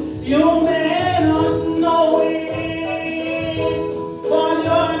 You may not know it, but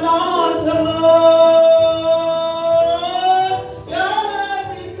you're not alone. You're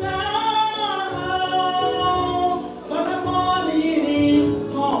hurting now, but the morning is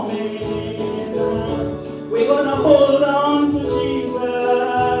coming. We're gonna hold on to Jesus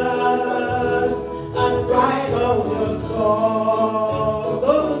and ride out your storm.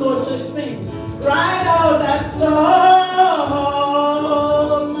 Those who know church sing, ride out that storm.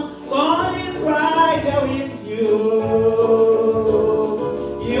 God is right there with you.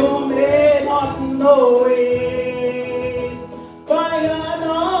 You may not know it, but you're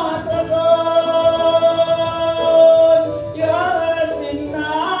not alone. You're hurting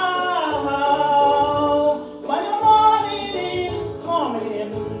now, but the morning is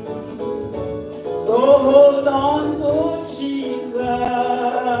coming. So hold on to Jesus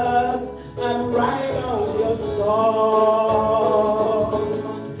and ride out your storm.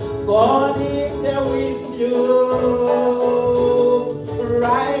 God is there with you.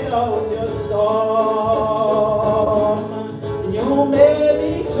 Ride out your storm. You may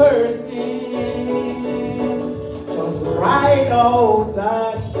be hurting, just ride out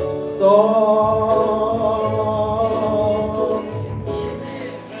that storm.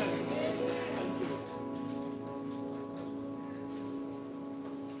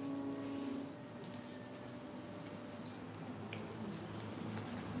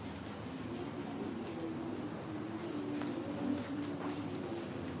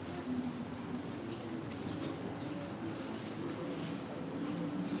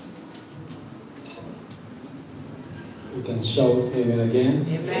 You can shout amen again.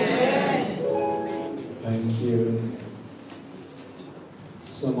 Amen. Thank you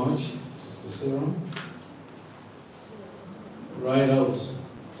so much, Sister Sarah. ride out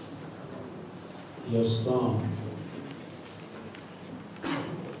your storm.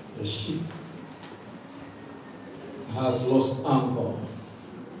 The ship has lost anchor,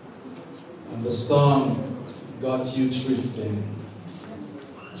 and the storm got you drifting.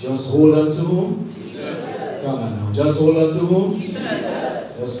 Just hold on to whom? Jesus. Come on now. Just hold on to whom?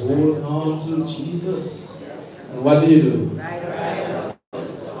 Jesus. Just hold on to Jesus. And what do? Right.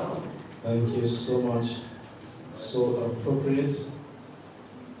 Thank you so much. So appropriate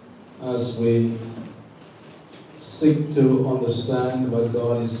as we seek to understand what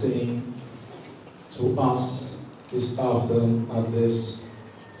God is saying to us this afternoon at this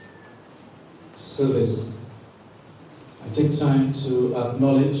service. I take time to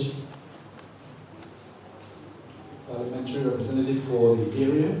acknowledge parliamentary representative for the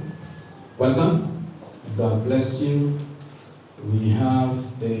area. Welcome. God bless you. We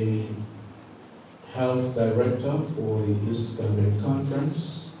have the health director for the East Caribbean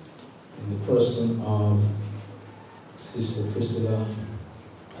Conference in the person of Sister Priscilla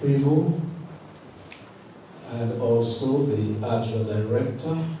Privo, and also the ADRA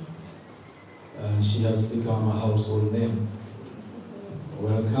director, and she has become a household name.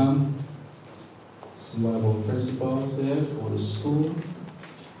 Welcome. See one of our principals there for the school,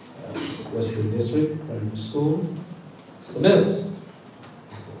 Western District Primary School, Mr. Mills.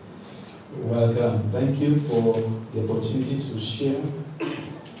 Welcome. Thank you for the opportunity to share.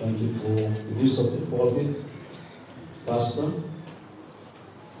 Thank you for the use of the pulpit, Pastor,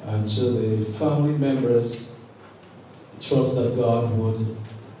 and to the family members. Trust that God would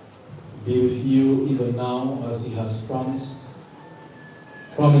be with you even now as He has promised.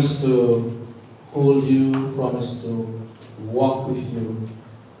 Promised to hold you, promised to walk with you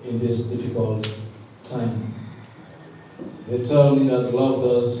in this difficult time. They tell me that love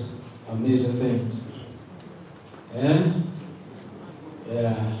does amazing things. Yeah?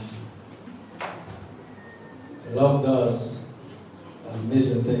 Yeah. Love does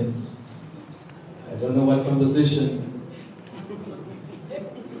amazing things. I don't know what conversation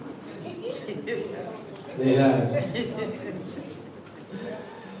they had.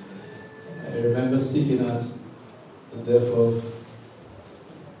 I remember speaking at the death of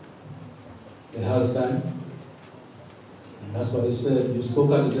the husband. And that's what he said. You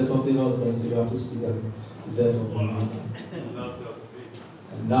spoke at the death of the husband, so you have to speak at the death of the mother.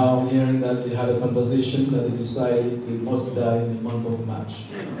 And now I'm hearing that they had a conversation that they decided they must die in the month of March.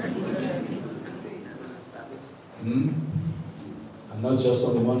 And not just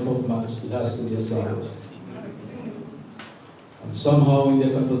on the month of March, it has to be a Sabbath. And somehow in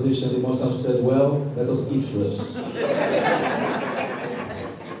their conversation they must have said, well, let us eat first.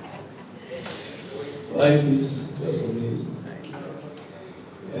 Life is just amazing.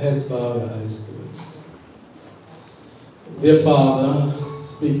 Your heads bowed, your eyes closed. Dear Father,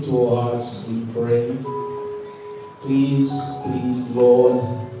 speak to our hearts, we pray. Please, please, Lord,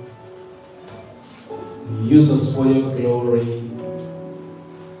 use us for your glory,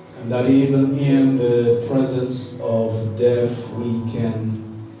 and that even in the presence of death we can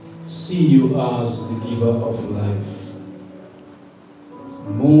see you as the giver of life.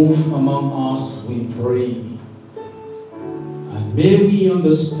 Move among us, we pray. And may we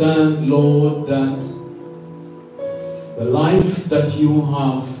understand, Lord, that the life that you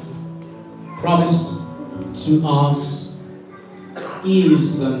have promised to us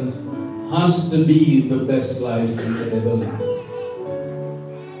is and has to be the best life we can ever live.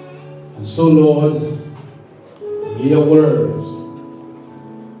 And so, Lord, may your words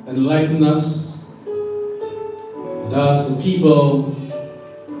enlighten us, and as the people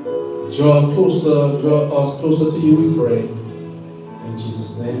draw us closer to you, we pray. In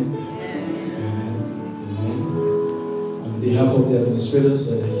Jesus' name, amen. Amen. On behalf of the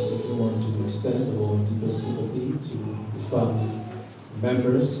administrators, I simply want to extend our deepest sympathy to the family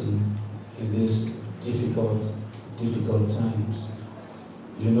members in these difficult times.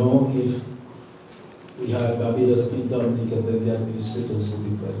 You know, if we had Barbados in Dominica, then the administrators would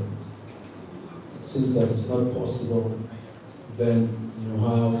be present. Since that is not possible, then you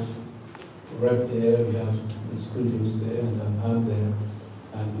have Rep there, we have Ms. Previous there, and I'm there,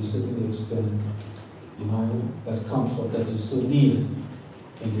 and we certainly extend, you know, that comfort that you so need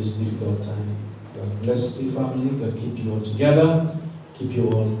in this difficult time. God bless you, family. God keep you all together, keep you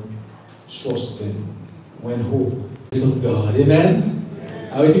all trusting when hope is of God. Amen.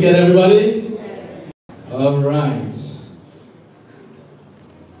 Are we together, everybody? All right.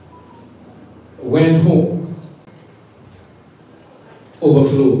 When hope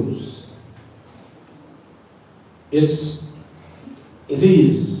overflows, it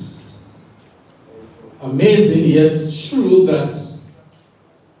is amazing yet true you that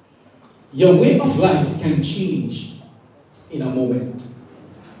your way of life can change in a moment.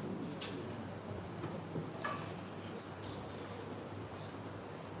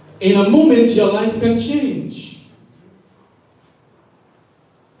 In a moment, your life can change.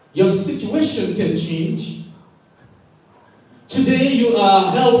 Your situation can change. Today you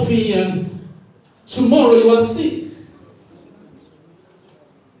are healthy and tomorrow you are sick.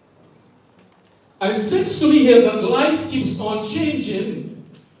 And it seems to me here that life keeps on changing,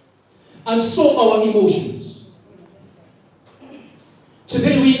 and so our emotions.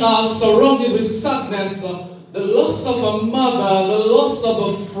 Today we are surrounded with sadness, the loss of a mother, the loss of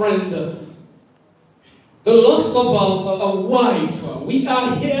a friend, the loss of a wife. We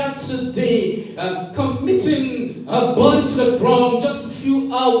are here today committing our body to the ground just a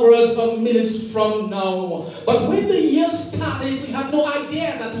few hours or minutes from now. But when the year started, we had no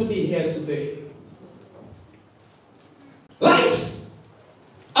idea that we'll be here today. Life,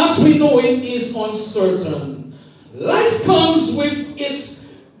 as we know it, is uncertain. Life comes with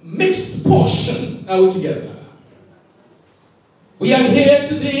its mixed portion. Are we together? We are here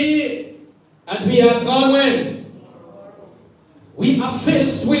today and we are gone when? We are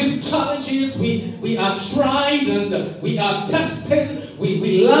faced with challenges, we are tried and we are tested,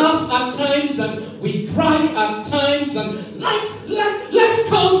 we laugh at times and we cry at times, and life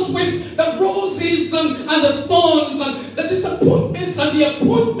comes with the roses and the thorns and the disappointments and the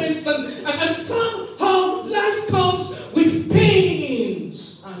appointments, and somehow life comes with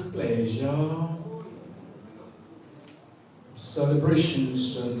pains and pleasure,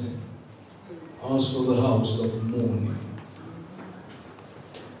 celebrations, and also the house of mourning.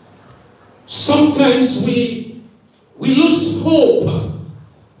 Sometimes we lose hope.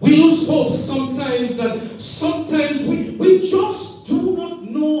 We lose hope sometimes, and sometimes we just do not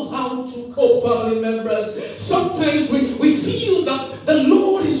know how to cope, family members. Sometimes we feel that the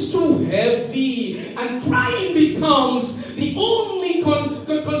load is too heavy, and crying becomes the only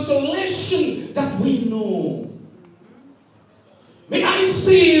consolation that we know. May I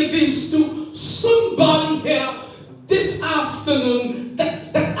say this to somebody here this afternoon,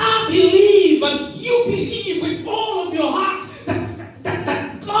 that I believe and you believe with all of your heart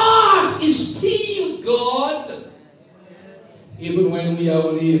that God is still God, even when we are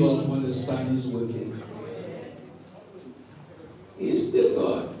unable to understand His working. He is still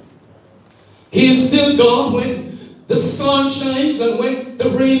God. He is still God when the sun shines and when the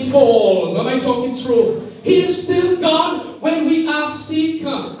rain falls. Am I talking truth? He is still God when we are sick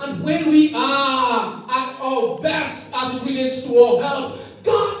and when we are at our best as it relates to our health.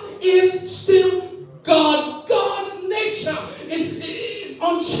 God is still God. God's nature is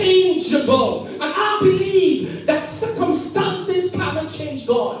unchangeable. And I believe that circumstances cannot change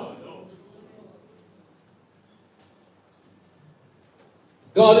God.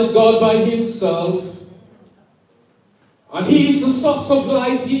 God is God by Himself. And He is the source of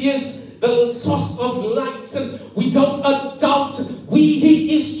life. He is the source of light. And without a doubt,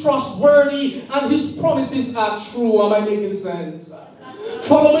 He is trustworthy and His promises are true. Am I making sense?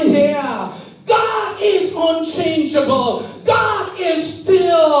 Follow me here. God is unchangeable. God is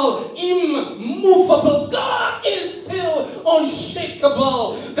still immovable. God is still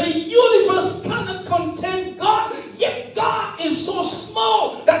unshakable. The universe cannot contain God, yet God is so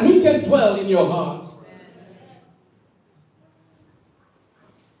small that He can dwell in your heart.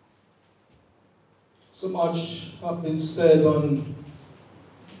 So much has been said on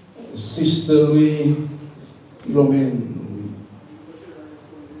Sister PHILOMEN.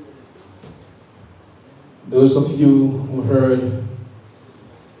 Those of you who heard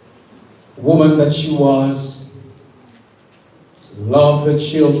the woman that she was, loved her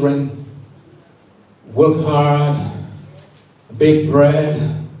children, worked hard, baked bread.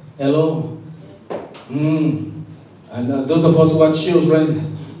 Hello? And those of us who are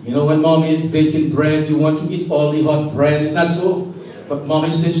children, you know, when mommy is baking bread, you want to eat all the hot bread. Is that so? But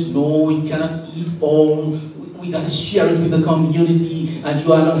mommy says, no, we cannot eat all. We got to share it with the community, and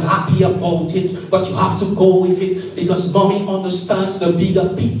you are not happy about it, but you have to go with it because mommy understands the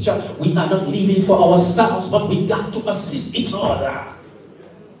bigger picture. We are not living for ourselves, but we got to assist each other.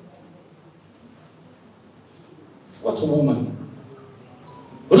 What a woman.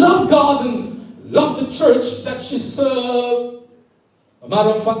 Love God and love the church that she served. As a matter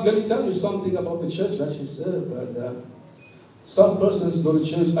of fact, let me tell you something about the church that she served. And, some persons know the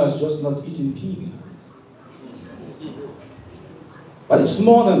church as just not eating pig. But it's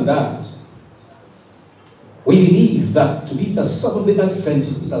more than that. We believe that to be a Seventh-day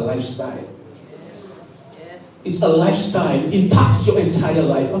Adventist is a lifestyle. It's a lifestyle. It impacts your entire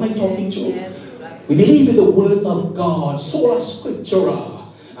life. Am I talking truth? We believe in the word of God, sola scriptura.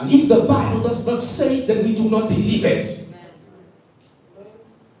 And if the Bible does not say it, then we do not believe it.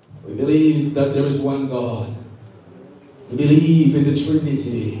 We believe that there is one God. We believe in the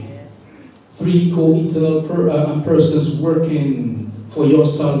Trinity. Three co-eternal persons working for your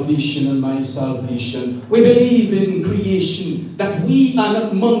salvation and my salvation. We believe in creation, that we are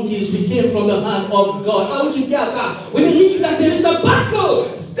not monkeys, we came from the hand of God. Are we together? We believe that there is a battle.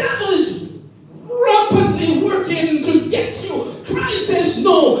 The devil is rapidly working to get you. Christ says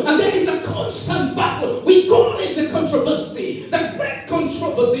no, and there is a constant battle. We call it the controversy, the great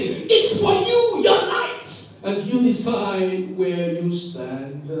controversy. It's for you, your life, and you decide where you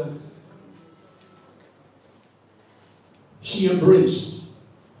stand. She embraced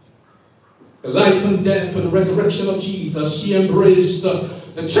the life and death and resurrection of Jesus. She embraced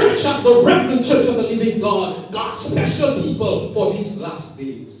the church as the remnant church of the living God, God's special people for these last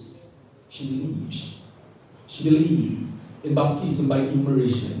days. She believed. She believed in baptism by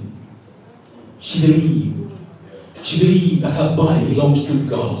immersion. She believed. She believed that her body belongs to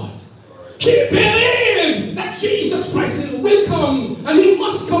God. She believed that Jesus Christ will come, and he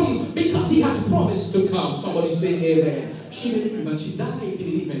must come because he has promised to come. Somebody say amen. She believed, and she died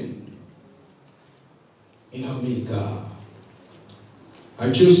believing in her Maker.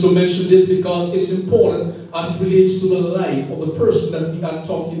 I choose to mention this because it's important as it relates to the life of the person that we are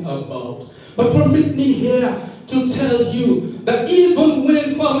talking about. But permit me here to tell you that even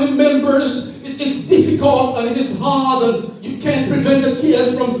when family members, it's difficult and it is hard and you can't prevent the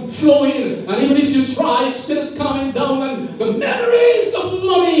tears from flowing, and even if you try, it's still coming down, and the memories of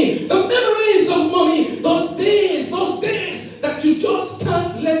mommy, those days that you just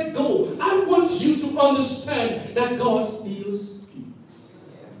can't let go. I want you to understand that God still speaks.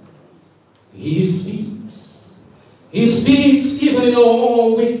 He speaks. He speaks even in our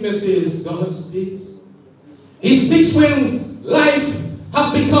own weaknesses. God speaks. He speaks when life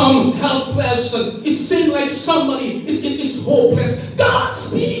have become helpless and it seems like somebody it's hopeless. God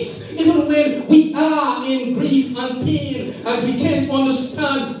speaks even when we are in grief and pain and we can't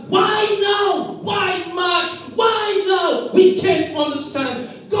understand why now, why much, why now. We can't understand.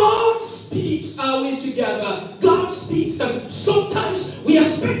 God speaks. Are we together? God speaks, and sometimes we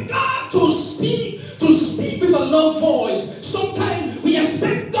expect God to speak with a low voice. Sometimes we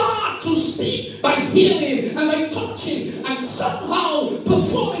expect God to speak by healing and by touching and somehow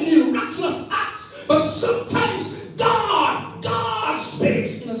performing miraculous acts. But sometimes God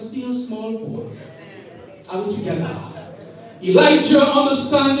speaks in a still small voice. Are we together? Elijah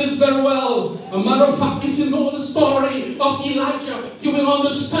understands this very well. A matter of fact, if you know the story of Elijah, you will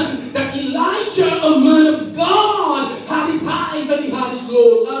understand that Elijah, a man of God, had his highs and he had his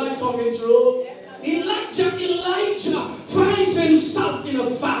lows. Am I talking true? Elijah finds himself in a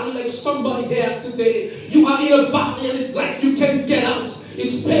valley like somebody here today. You are in a valley and it's like you can't get out.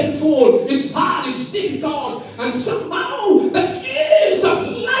 It's painful, it's hard, it's difficult, and somehow the glimpse of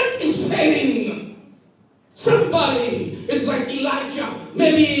light is fading. Somebody is like Elijah.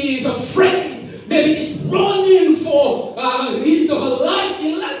 Maybe he's afraid. Maybe he's running for his life.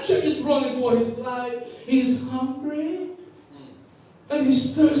 Elijah is running for his life. He's hungry and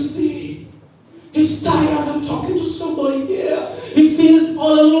he's thirsty. He's tired. I'm talking to somebody here. He feels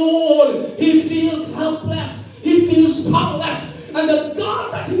all alone. He feels helpless. He feels powerless. And the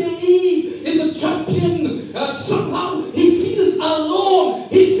God that he believes is a champion. Somehow he feels alone.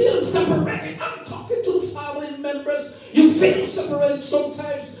 He feels separated. I'm talking to family members. You feel separated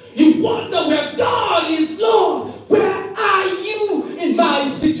sometimes. You wonder where God is. Lord, where are you in my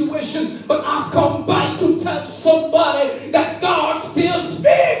situation? But I've come by to tell somebody that God still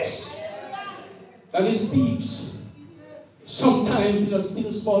speaks. And he speaks sometimes in a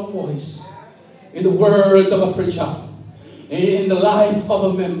still small voice, in the words of a preacher, in the life of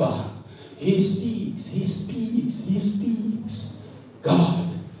a member. He speaks, he speaks, he speaks. God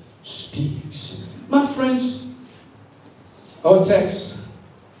speaks. My friends, our text,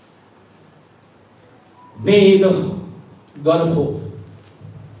 may the God of hope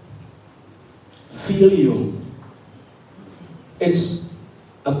fill you. It's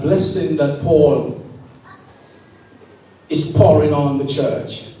a blessing that Paul is pouring on the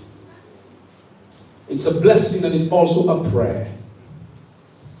church. It's a blessing and it's also a prayer.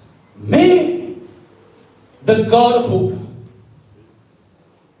 May the God of hope,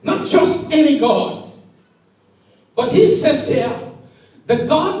 not just any God, but he says here, the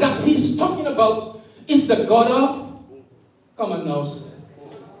God that he's talking about is the God of, come on now,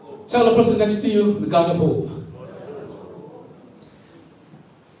 tell the person next to you, the God of hope.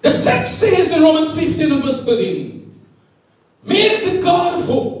 The text says in Romans 15 and verse 13, may the God of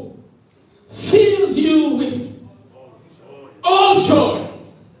hope fills you with all joy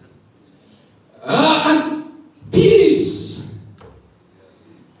and peace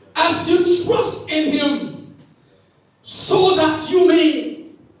as you trust in him, so that you may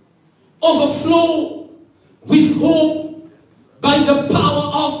overflow with hope by the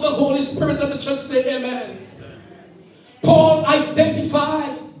power of the Holy Spirit. Let the church say amen. Paul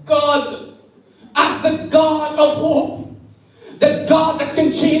identifies God as the God of hope, the God that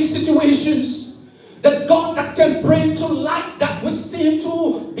can change situations, the God that can bring to light that which seemed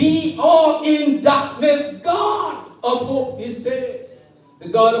to be all in darkness. God of hope, he says. The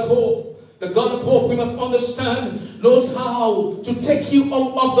God of hope. The God of hope, we must understand, knows how to take you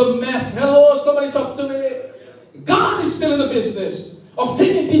out of the mess. Hello, somebody talk to me. God is still in the business of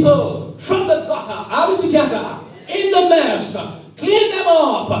taking people from the gutter, out together, in the mess, clean them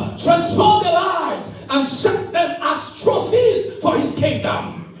up, transform their lives, and set them as trophies for his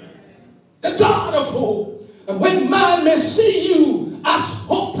kingdom. The God of hope. And when man may see you as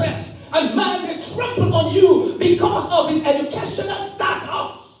hopeless, and man may trample on you because of his educational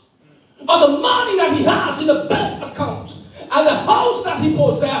status, or the money that he has in the bank account, and the house that he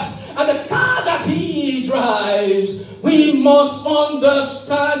possesses, and the car that he drives, we must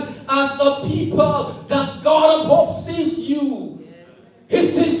understand as a people that God of hope sees you. He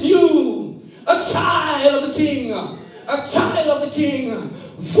sees you, a child of the King, a child of the King,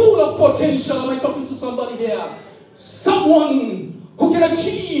 full of potential. Am I talking to somebody here? Someone who can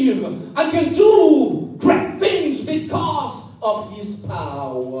achieve and can do great things because of his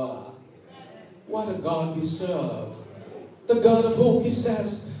power. What a God we serve. The God of hope, he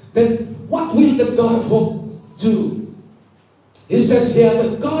says. Then what will the God of hope do? He says here,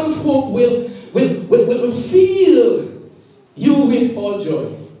 the God of hope will fill you with all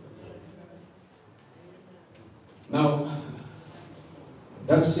joy. Now,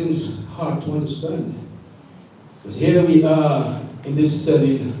 that seems hard to understand. But here we are in this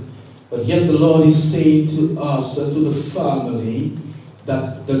setting. But yet the Lord is saying to us, to the family,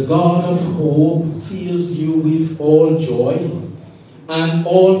 that the God of hope fills you with all joy and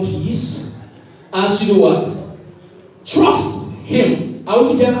all peace as you do what? Trust him. Are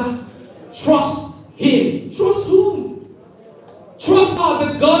we together? Trust him. Trust whom? Trust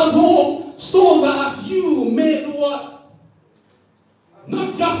God, the God of hope, so that you may do what?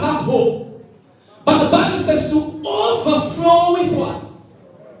 Not just have hope, but the Bible says to overflow with what?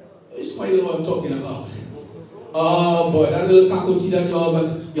 It's my what I'm talking about. Oh boy, that little cockroach that you have,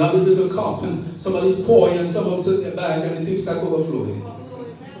 and you have this little cup, and somebody's pouring, and someone's in their bag, and the things start overflowing.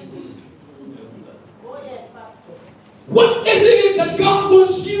 What is it that God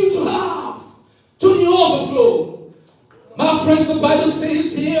wants you to have to the overflow? My friends, the Bible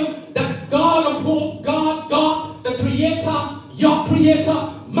says here that God of hope, God, the Creator, your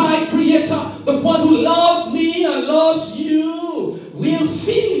Creator, my Creator, the one who loves me and loves you, will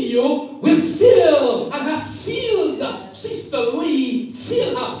fill you, will fill, and has filled Sister Louis,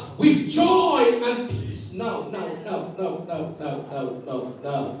 fill her with joy and peace. Now.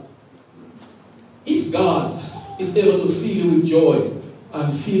 If God is able to fill you with joy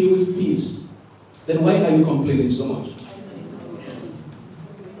and fill you with peace, then why are you complaining so much?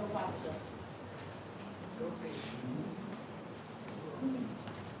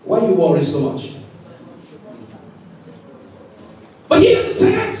 Why you worry so much? But here in the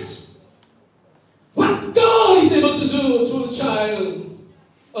text, what God is able to do to a child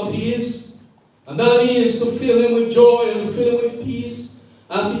of his, and that is to fill him with joy and fill him with peace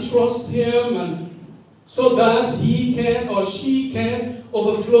as he trusts him, and so that he can or she can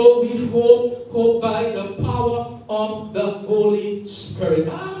overflow with hope by the power of the Holy Spirit.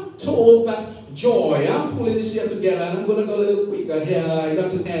 I'm told that joy, I'm pulling this here together, and I'm going to go a little quicker here. I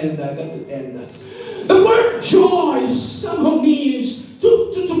got to end. The word joy somehow means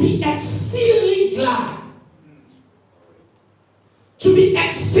to be exceedingly glad. To be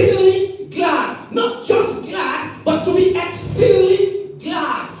exceedingly glad. Not just glad, but to be exceedingly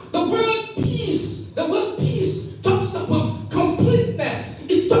glad. The word peace talks about completeness.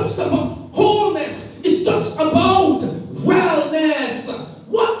 It talks about wholeness. It talks about wellness.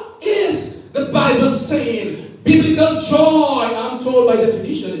 What is the Bible saying? Biblical joy, I'm told by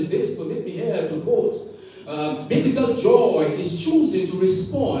definition, is this. Permit me here to quote. Biblical joy is choosing to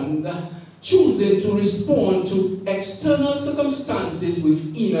respond to external circumstances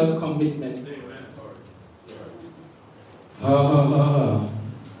with inner commitment.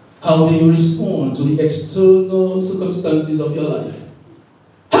 How do you respond to the external circumstances of your life?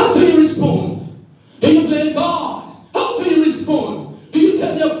 How do you respond? Do you blame God? How do you respond? Do you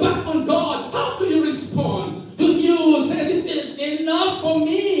turn your back on God? How do you respond? Do you say, this is enough for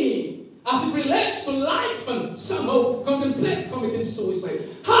me? As somehow contemplate committing suicide?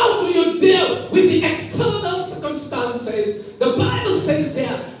 How do you deal with the external circumstances? The Bible says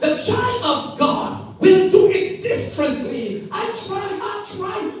here, the child of God will do it differently. I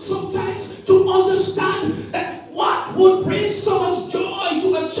try sometimes to understand that what would bring so much joy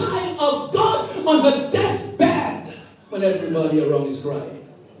to a child of God on the deathbed when everybody around is crying.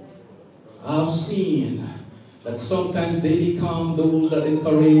 I've seen that sometimes they become those that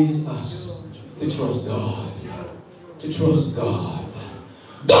encourage us to trust God. To trust God.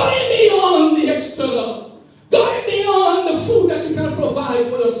 Going beyond the external. Going beyond the food that you can provide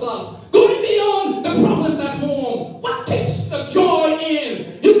for yourself. Going beyond the problems at home. What keeps the joy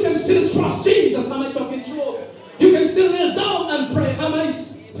in? You can still trust Jesus. Am I talking truth? You can still kneel down and pray. Am I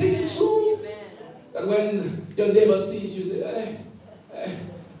speaking truth? That when your neighbor sees you, say,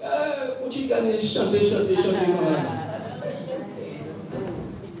 what you got in shanty, man.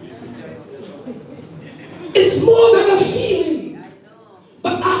 It's more than a feeling.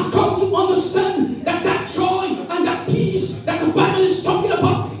 But I've come to understand that that joy and that peace that the Bible is talking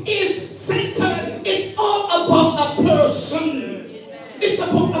about is centered. It's all about a person. It's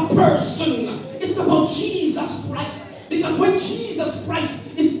about a person. It's about Jesus Christ. Because when Jesus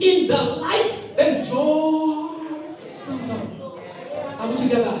Christ is in the life, then joy comes out. Are we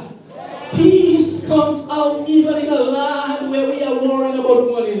together? Peace comes out even in a land where we are worrying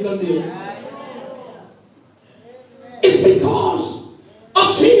about monies and bills. It's because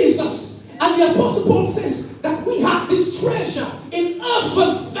of Jesus. And the Apostle Paul says that we have this treasure in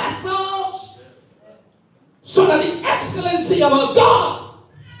earthen vessels so that the excellency of our God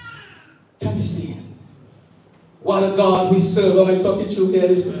can be seen. What a God we serve. Am I talking true here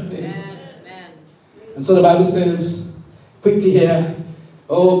this evening? And so the Bible says, quickly here,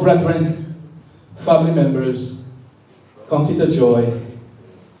 oh brethren, family members, count it a joy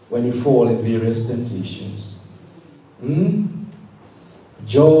when you fall in various temptations.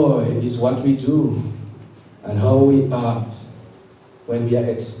 Joy is what we do and how we act when we are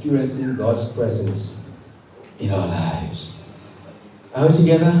experiencing God's presence in our lives. Are we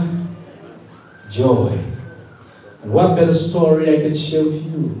together? Joy. And what better story I can share with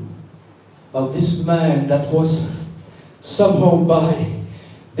you of this man that was somehow by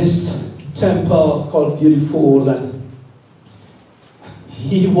this temple called Beautiful, and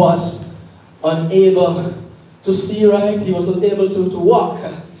he was unable to see right. He was unable to walk.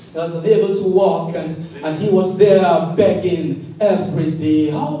 He was unable to walk, and he was there begging every day.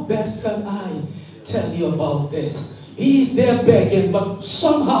 How best can I tell you about this? He's there begging, but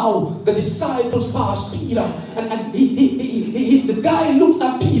somehow the disciples passed Peter, and the guy looked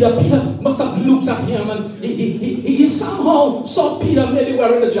at Peter. Peter must have looked at him, and he somehow saw Peter maybe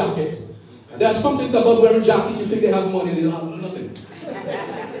wearing a jacket. And there are some things about wearing jackets, you think they have money, they don't have nothing.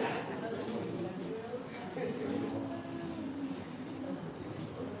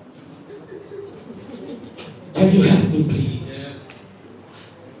 Can you help me, please?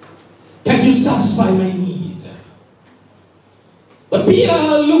 Can you satisfy my need? But Peter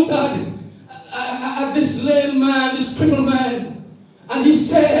looked at this lame man, this crippled man, and he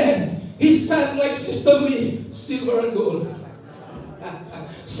said like Sister Louis, silver and gold.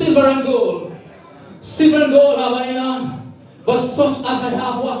 Silver and gold. Silver and gold have I none, but such as I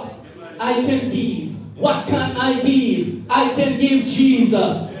have what? I can give. What can I give? I can give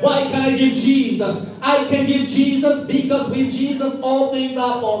Jesus. Why can I give Jesus? I can give Jesus because with Jesus all things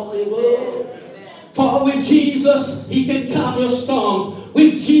are possible. For with Jesus, he can calm your storms.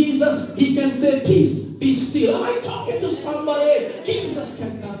 With Jesus, he can say, peace, be still. Am I talking to somebody? Jesus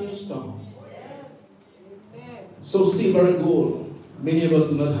can calm your storm. So silver and gold, many of us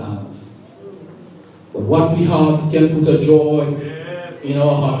do not have. But what we have can put a joy in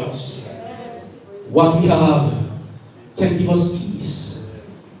our hearts. What we have can give us peace.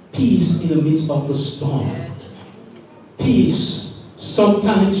 Peace in the midst of the storm. Peace.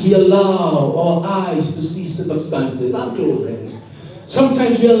 Sometimes we allow our eyes to see circumstances. I'm closing.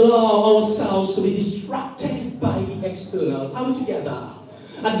 Sometimes we allow ourselves to be distracted by the externals. Are we together?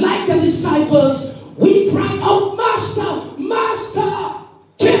 And like the disciples, we cry out, Master, Master,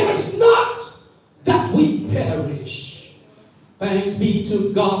 carest not that we perish. Thanks be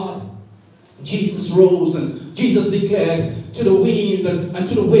to God. Jesus rose and Jesus declared to the winds and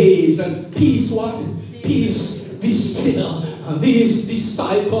to the waves, and peace what? Peace, be still. And these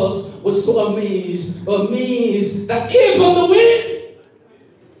disciples were so amazed that even the wind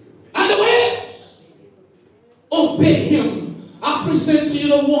and the waves obey him. I present to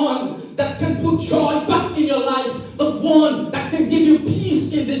you the one that can put joy back in your life, the one that can give you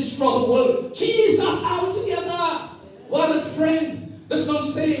peace in this troubled world. Jesus, are we together? What a friend. The song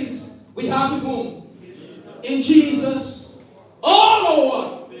says we have with whom? In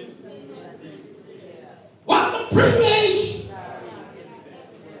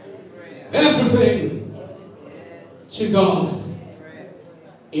to God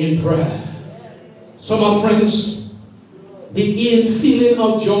in prayer. So my friends, the in feeling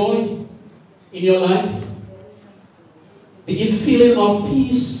of joy in your life, the in feeling of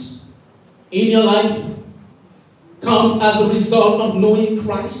peace in your life comes as a result of knowing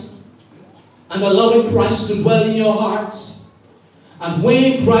Christ and allowing Christ to dwell in your heart. And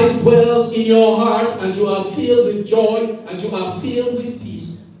when Christ dwells in your heart and you are filled with joy and you are filled with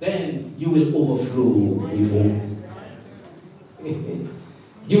peace, then you will overflow with hope.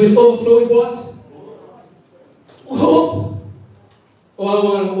 You will overflow with what? Hope. Oh, I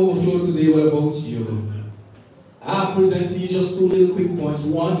want to overflow today. What about you? I present to you just two little quick points.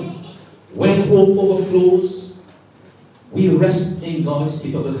 One, when hope overflows, we rest in God's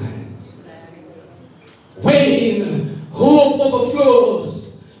capable hands. When hope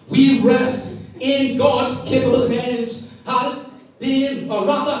overflows, we rest in God's capable hands.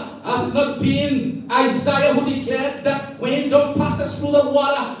 Has it not been Isaiah who declared that when thou passest through the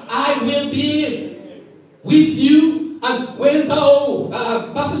water, I will be with you, and when thou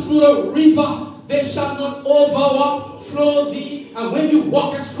passest through the river, they shall not overflow thee, and when you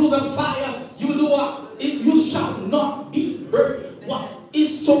walkest through the fire, you will do what? You shall not be burned. What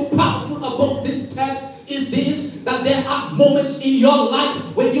is so powerful about this text is this, that there are moments in your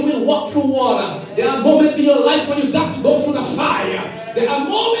life when you will walk through water. There are moments in your life when you got to go through the fire. There are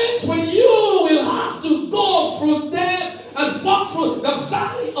moments when you will have to go through death and walk through the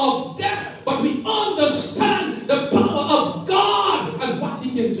valley of death. But we understand the power of God and what He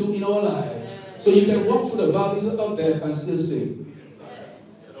can do in our lives. So you can walk through the valley of death and still sing.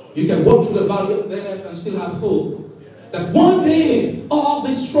 You can walk through the valley of death and still have hope. That one day, all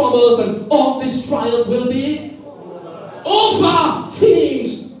these troubles and all these trials will be over.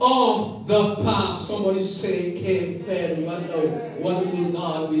 Things of the past. Somebody say, amen. What a wonderful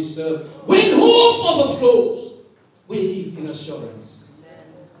God we serve. When hope overflows, we live in assurance.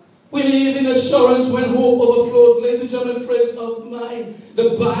 We live in assurance when hope overflows. Ladies and gentlemen, friends of mine, the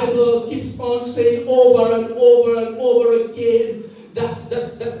Bible keeps on saying over and over and over again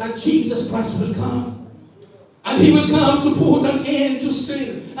that Jesus Christ will come. And He will come to put an end to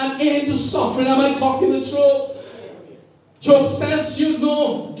sin, an end to suffering. Am I talking the truth? Job says, you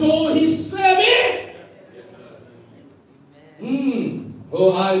know, though He slay me,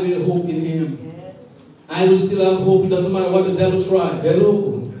 oh, I will hope in Him. I will still have hope. It doesn't matter what the devil tries.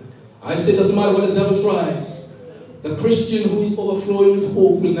 Hello. I say it doesn't matter what the devil tries. The Christian who is overflowing with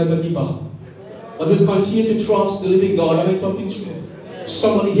hope will never give up, but will continue to trust the living God. Am I talking truth?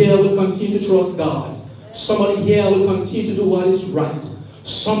 Somebody here will continue to trust God. Somebody here will continue to do what is right.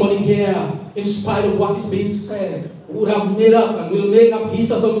 Somebody here, in spite of what is being said, would have made up and will make up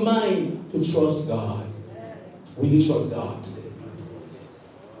his of a mind to trust God. Will you trust God today?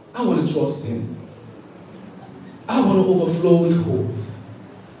 I want to trust Him. I want to overflow with hope.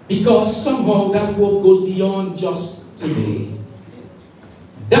 Because somehow that hope goes beyond just today.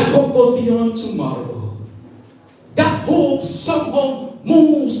 That hope goes beyond tomorrow. That hope somehow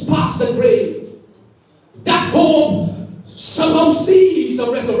moves past the grave. That hope somehow sees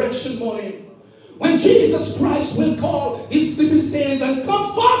a resurrection morning when Jesus Christ will call His sleeping saints and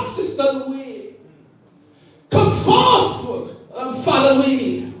come forth, Sister Louis. Come forth, Father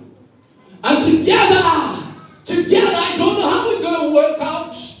Louis. And together, I don't know how it's going to work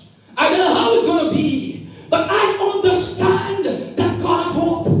out. I don't know how it's going to be. But I understand that God of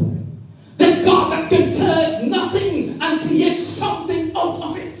hope, that God that can turn nothing and create something out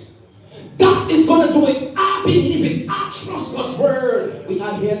of it. God is going to do it. I believe it. I trust God's word. We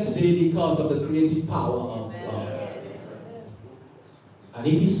are here today because of the creative power of God. And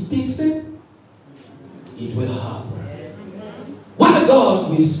if He speaks it, it will happen. What a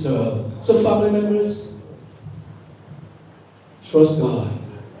God we serve. So family members, trust God.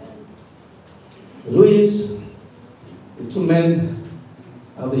 Louis, the two men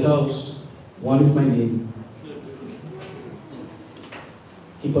of the house, one with my name.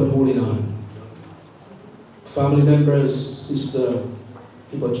 Keep on holding on. Family members, sister,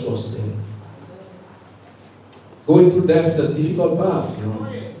 keep on trusting. Going through death is a difficult path, you know.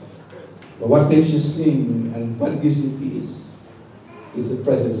 But what makes you sing and what gives you peace is the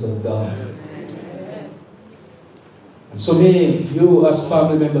presence of God. And so may you as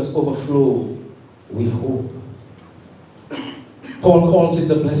family members overflow with hope. Paul calls it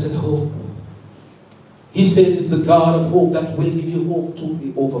the blessed hope. He says it's the God of hope that will give you hope to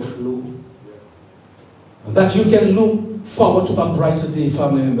the overflow. And that you can look forward to a brighter day,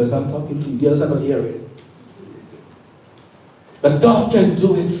 family members. I'm talking to you. The others are not hearing. But God can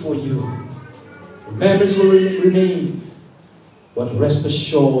do it for you. Memories will remain. But rest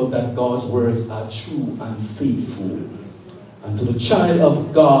assured that God's words are true and faithful. And to the child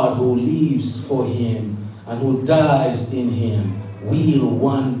of God who lives for him and who dies in him, will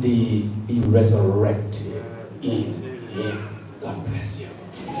one day be resurrected in him. God bless you.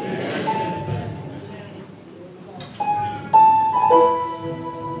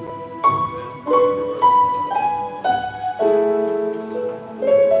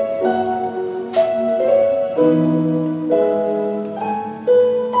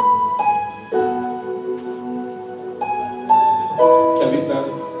 Can we stand?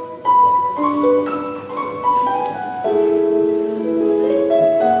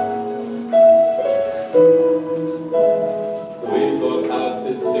 The way God adds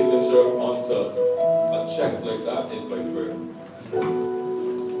his signature onto a check like that is by prayer.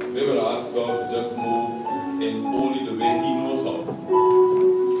 We're going to ask God to just move in only the way he knows how.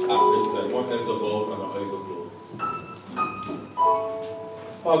 At this time, our heads are bowed and our eyes are closed.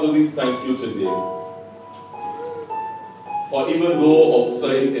 Father, we thank you today. For even though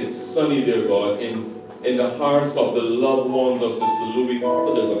outside is sunny, dear God, in the hearts of the loved ones of Sister Louis,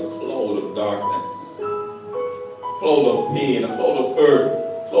 Father, there's a cloud of darkness, a cloud of pain, a cloud of hurt,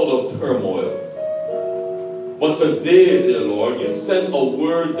 a cloud of turmoil. But today, dear Lord, you sent a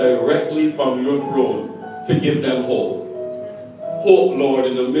word directly from your throne to give them hope. Hope, Lord,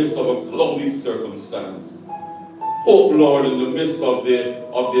 in the midst of a cloudy circumstance. Hope, Lord, in the midst of their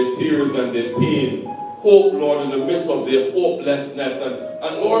tears and their pain. Hope, Lord, in the midst of their hopelessness.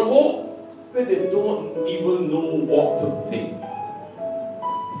 And Lord, hope when they don't even know what to think.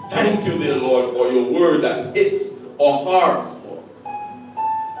 Thank you, dear Lord, for your word that hits our hearts, Lord.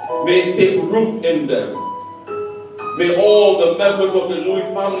 May it take root in them. May all the members of the Louis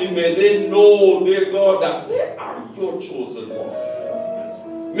family, may they know, dear God, that they are your chosen ones.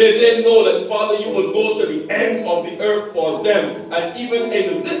 May they know that, Father, you will go to the ends of the earth for them. And even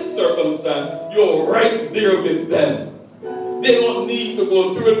in this circumstance, you're right there with them. They don't need to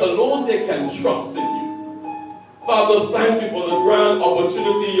go through it alone. They can trust in you. Father, thank you for the grand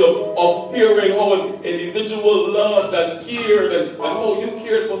opportunity of hearing how an individual loved and cared and how you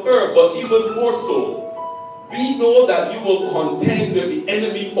cared for her. But even more so, we know that you will contend with the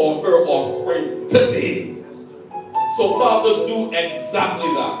enemy for her offspring today. So, Father, do exactly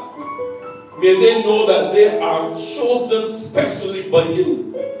that. May they know that they are chosen specially by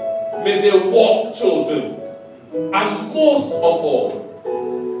you. May they walk chosen. And most of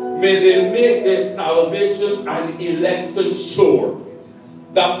all, may they make their salvation and election sure.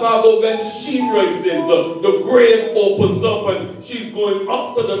 That, Father, when she rises, the grave opens up and she's going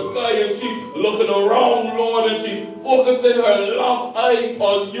up to the sky and she's looking around, Lord, and she's focusing her love eyes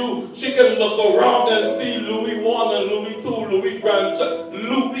on you. She can look around and see Louis 1 and Louis 2, Louis grandchild.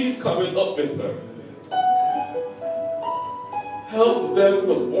 Louis coming up with her. Help them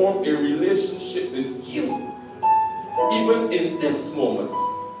to form a relationship with you, even in this moment.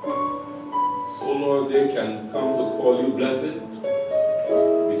 So, Lord, they can come to call you blessed.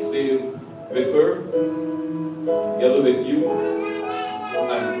 Be saved with her, together with you,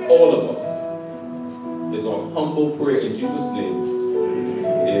 and all of us. Is our humble prayer in Jesus' name.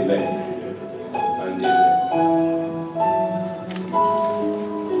 Amen. And amen.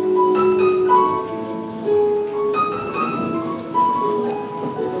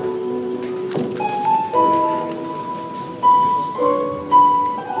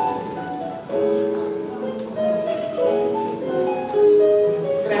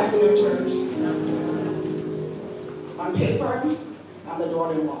 Good afternoon, church. On paper, I'm the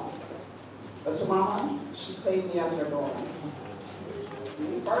daughter-in-law. But to Mama, she claimed me as her daughter. When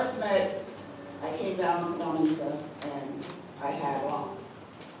we first met, I came down to Dominica and I had locks.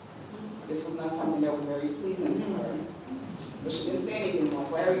 This was not something that was very pleasing to her. But she didn't say anything.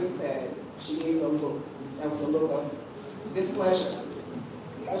 Like Larry said, she gave a look. That was a look of displeasure.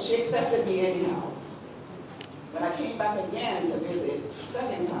 But she accepted me anyhow. When I came back again to visit,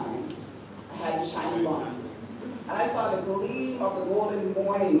 second time, I had the shiny bond. And I saw the gleam of the golden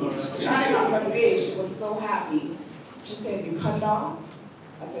morning shining on her face. She was so happy. She said, "You cut it off?"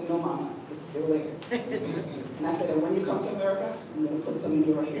 I said, "No, Mama, it's still there." And I said, "And when you come to America, I'm going to put some in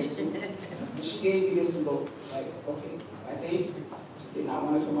your hair too." And she gave me this look, like, okay. So I think she did not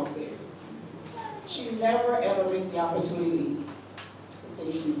want to come up there. She never ever missed the opportunity to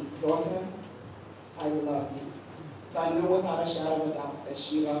say to me, "Daughter, I love you." So I know without a shadow of a doubt that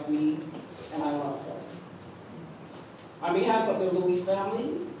she loved me and I love her. On behalf of the Louis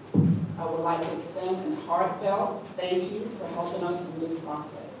family, I would like to extend a heartfelt thank you for helping us through this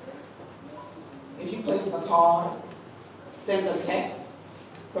process. If you placed a card, sent a text,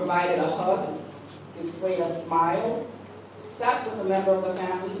 provided a hug, displayed a smile, sat with a member of the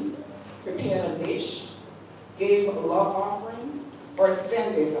family, prepared a dish, gave a love offering, or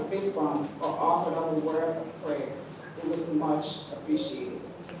extended a fist bump or offered up a word of prayer. It was much appreciated.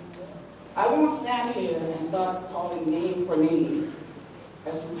 I won't stand here and start calling name for name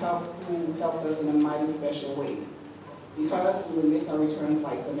as to who helped us in a mighty special way, because we will miss our return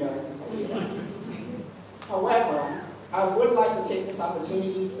flight to America. However, I would like to take this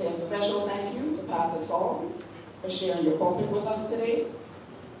opportunity to say a special thank you to Pastor Tall for sharing your pulpit with us today.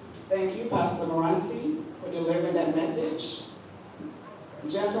 Thank you, Pastor Moranci, for delivering that message.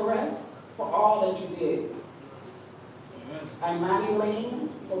 Gentle Rest, for all that you did. Imani Lane,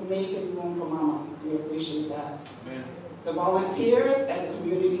 for making room for Mama. We appreciate that. Amen. The volunteers at the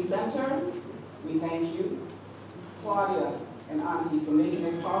community center, we thank you. Claudia and Auntie for making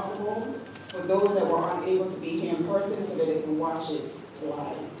it possible for those that were unable to be here in person so that they can watch it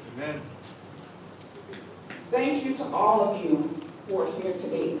live. Amen. Thank you to all of you who are here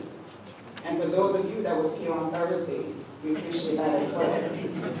today. And for those of you that was here on Thursday, we appreciate that as well.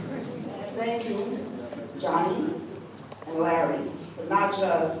 Thank you, Johnny and Larry, for not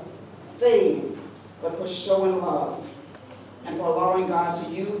just saying, but for showing love and for allowing God to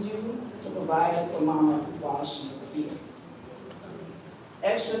use you to provide for Mama while she is here.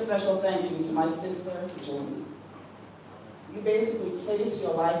 Extra special thank you to my sister, Joni. You basically placed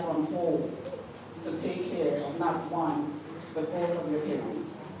your life on hold to take care of not one, but both of your parents.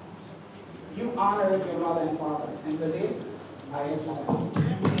 You honored your mother and father, and for this, I applaud you.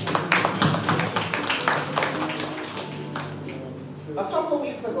 A couple of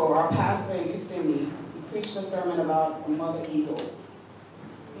weeks ago, our pastor in Kissimmee preached a sermon about a mother eagle.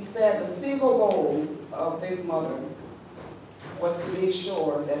 He said the single goal of this mother was to make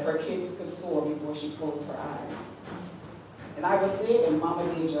sure that her kids could soar before she closed her eyes. And I would say that Mama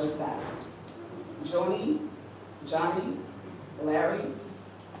did just that. Joni, Johnny, Larry,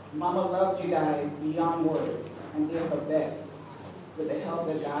 Mama loved you guys beyond words and did her best with the help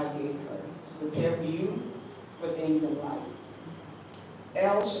that God gave her to prepare for you for things in life.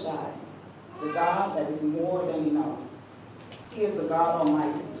 El Shaddai, the God that is more than enough. He is the God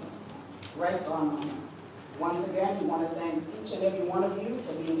Almighty. Rest on us. Once again, we want to thank each and every one of you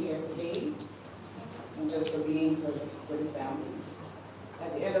for being here today and just for being for this family.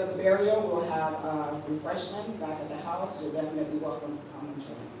 At the end of the burial, we'll have refreshments back at the house. You're definitely welcome to come and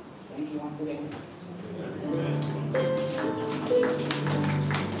join us. Thank you once again.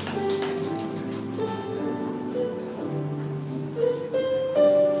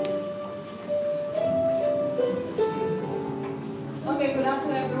 Okay, good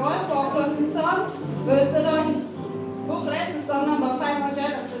afternoon everyone. For our closing song, we'll turn on booklet to song number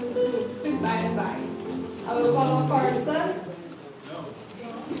 532, Sweet By and By. I will call our choristers.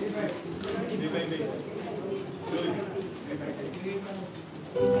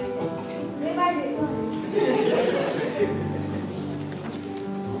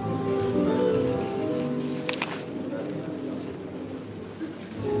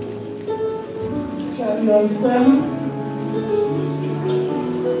 Shall we all stand?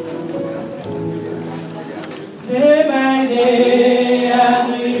 Day by day,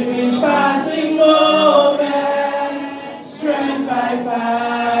 and with each passing moment, strength I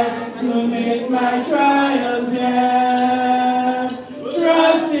find to meet my trials yet.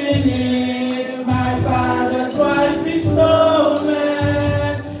 Trust in Him, my Father's wise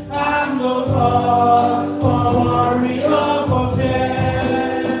bestowment, and no cause for worry or for fear.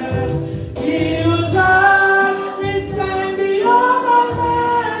 He who done His kind beyond all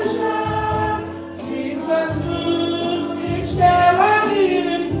measure, gives unto each day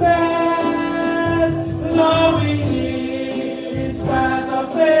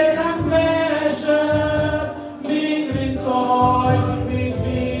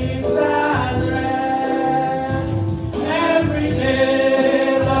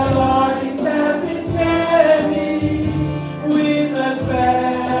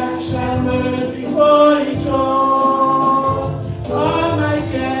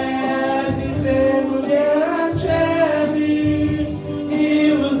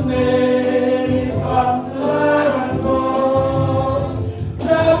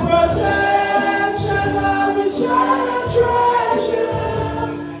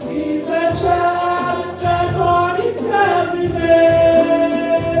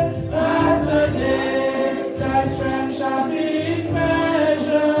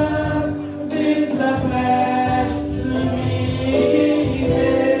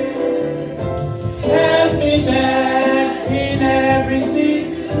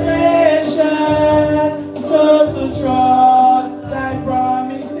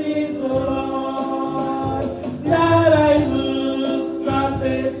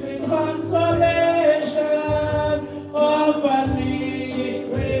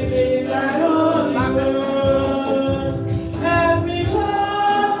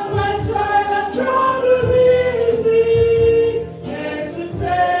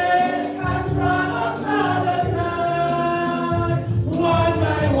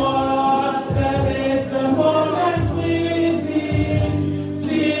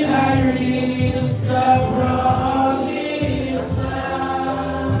carried the promised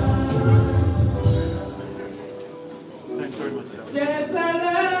land. Thanks very much. There's a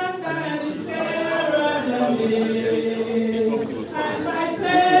land that is fairer than this, and my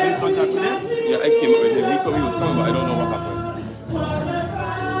faith will not cease. Yeah, I came up with him. He told me he was coming, but I don't know what happened.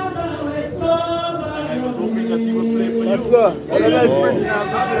 Let's go. What a nice person now.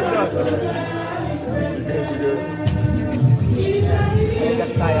 I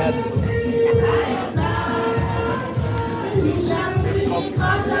got tired.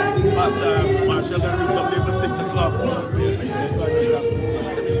 Marshall got to come here for 6 o'clock.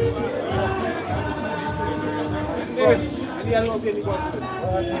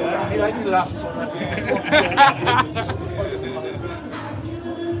 He like the last one.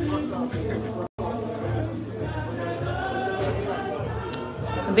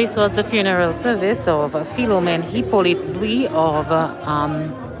 This was the funeral service of PHILOMEN HYPOLITE Louis of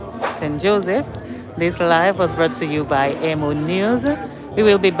St. Joseph. This live was brought to you by Emonews. We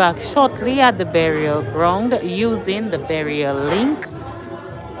will be back shortly at the burial ground using the burial link.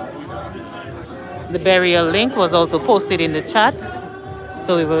 The burial link was also posted in the chat.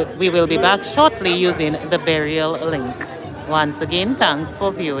 So we will be back shortly using the burial link. Once again, thanks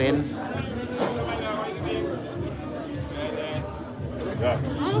for viewing. Yeah.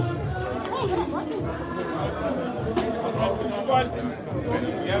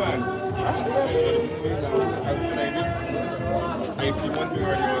 I see one thing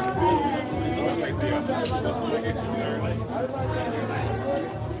already on the next day.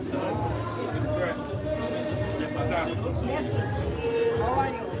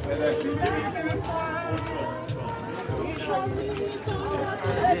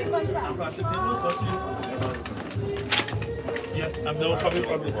 Yeah, I'm now coming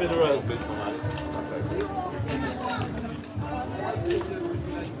from the federal.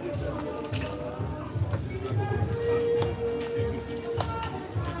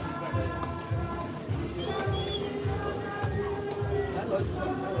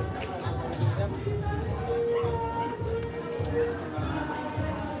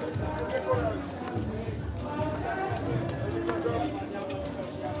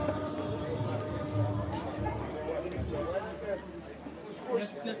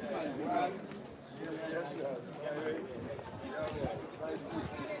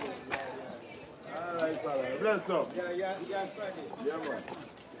 Bless up. Yeah, Friday. Yeah, man.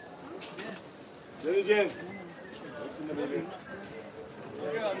 Jenny Jen. What's in the building?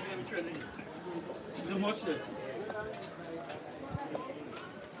 Yeah, I'm going to training. So much this.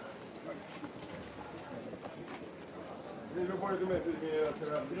 There's nobody to message me after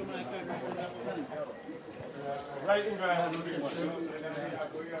that. You don't mind if I understand? Right in guy has a big one.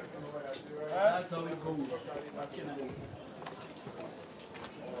 That's how it goes.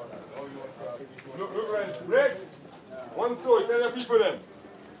 Look, Red. Red! One soul, tell the people them.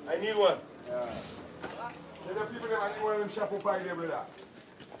 I need one. Yeah. Tell the people them I need one of them shop up by there, brother.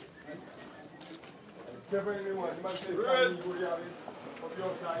 Definitely one. The man says, Red! You go there, up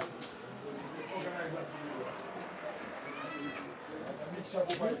your side. Let's organize that for you. Big shop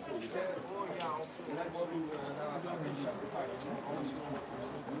up by there. Oh, yeah. Big shop up by there.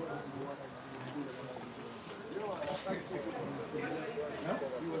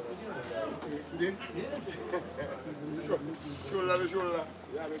 Today? Shoulder.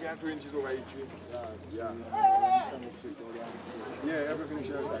 Yeah, we got 2 inches over each way. Yeah. Yeah, everything is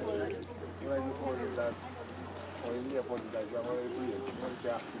shared.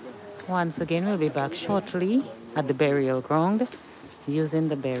 Once again, we'll be back shortly at the burial ground using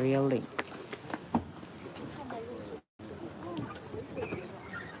the burial link.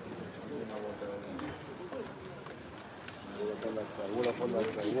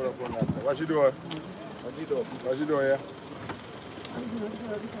 What you doing? What you doing, yeah?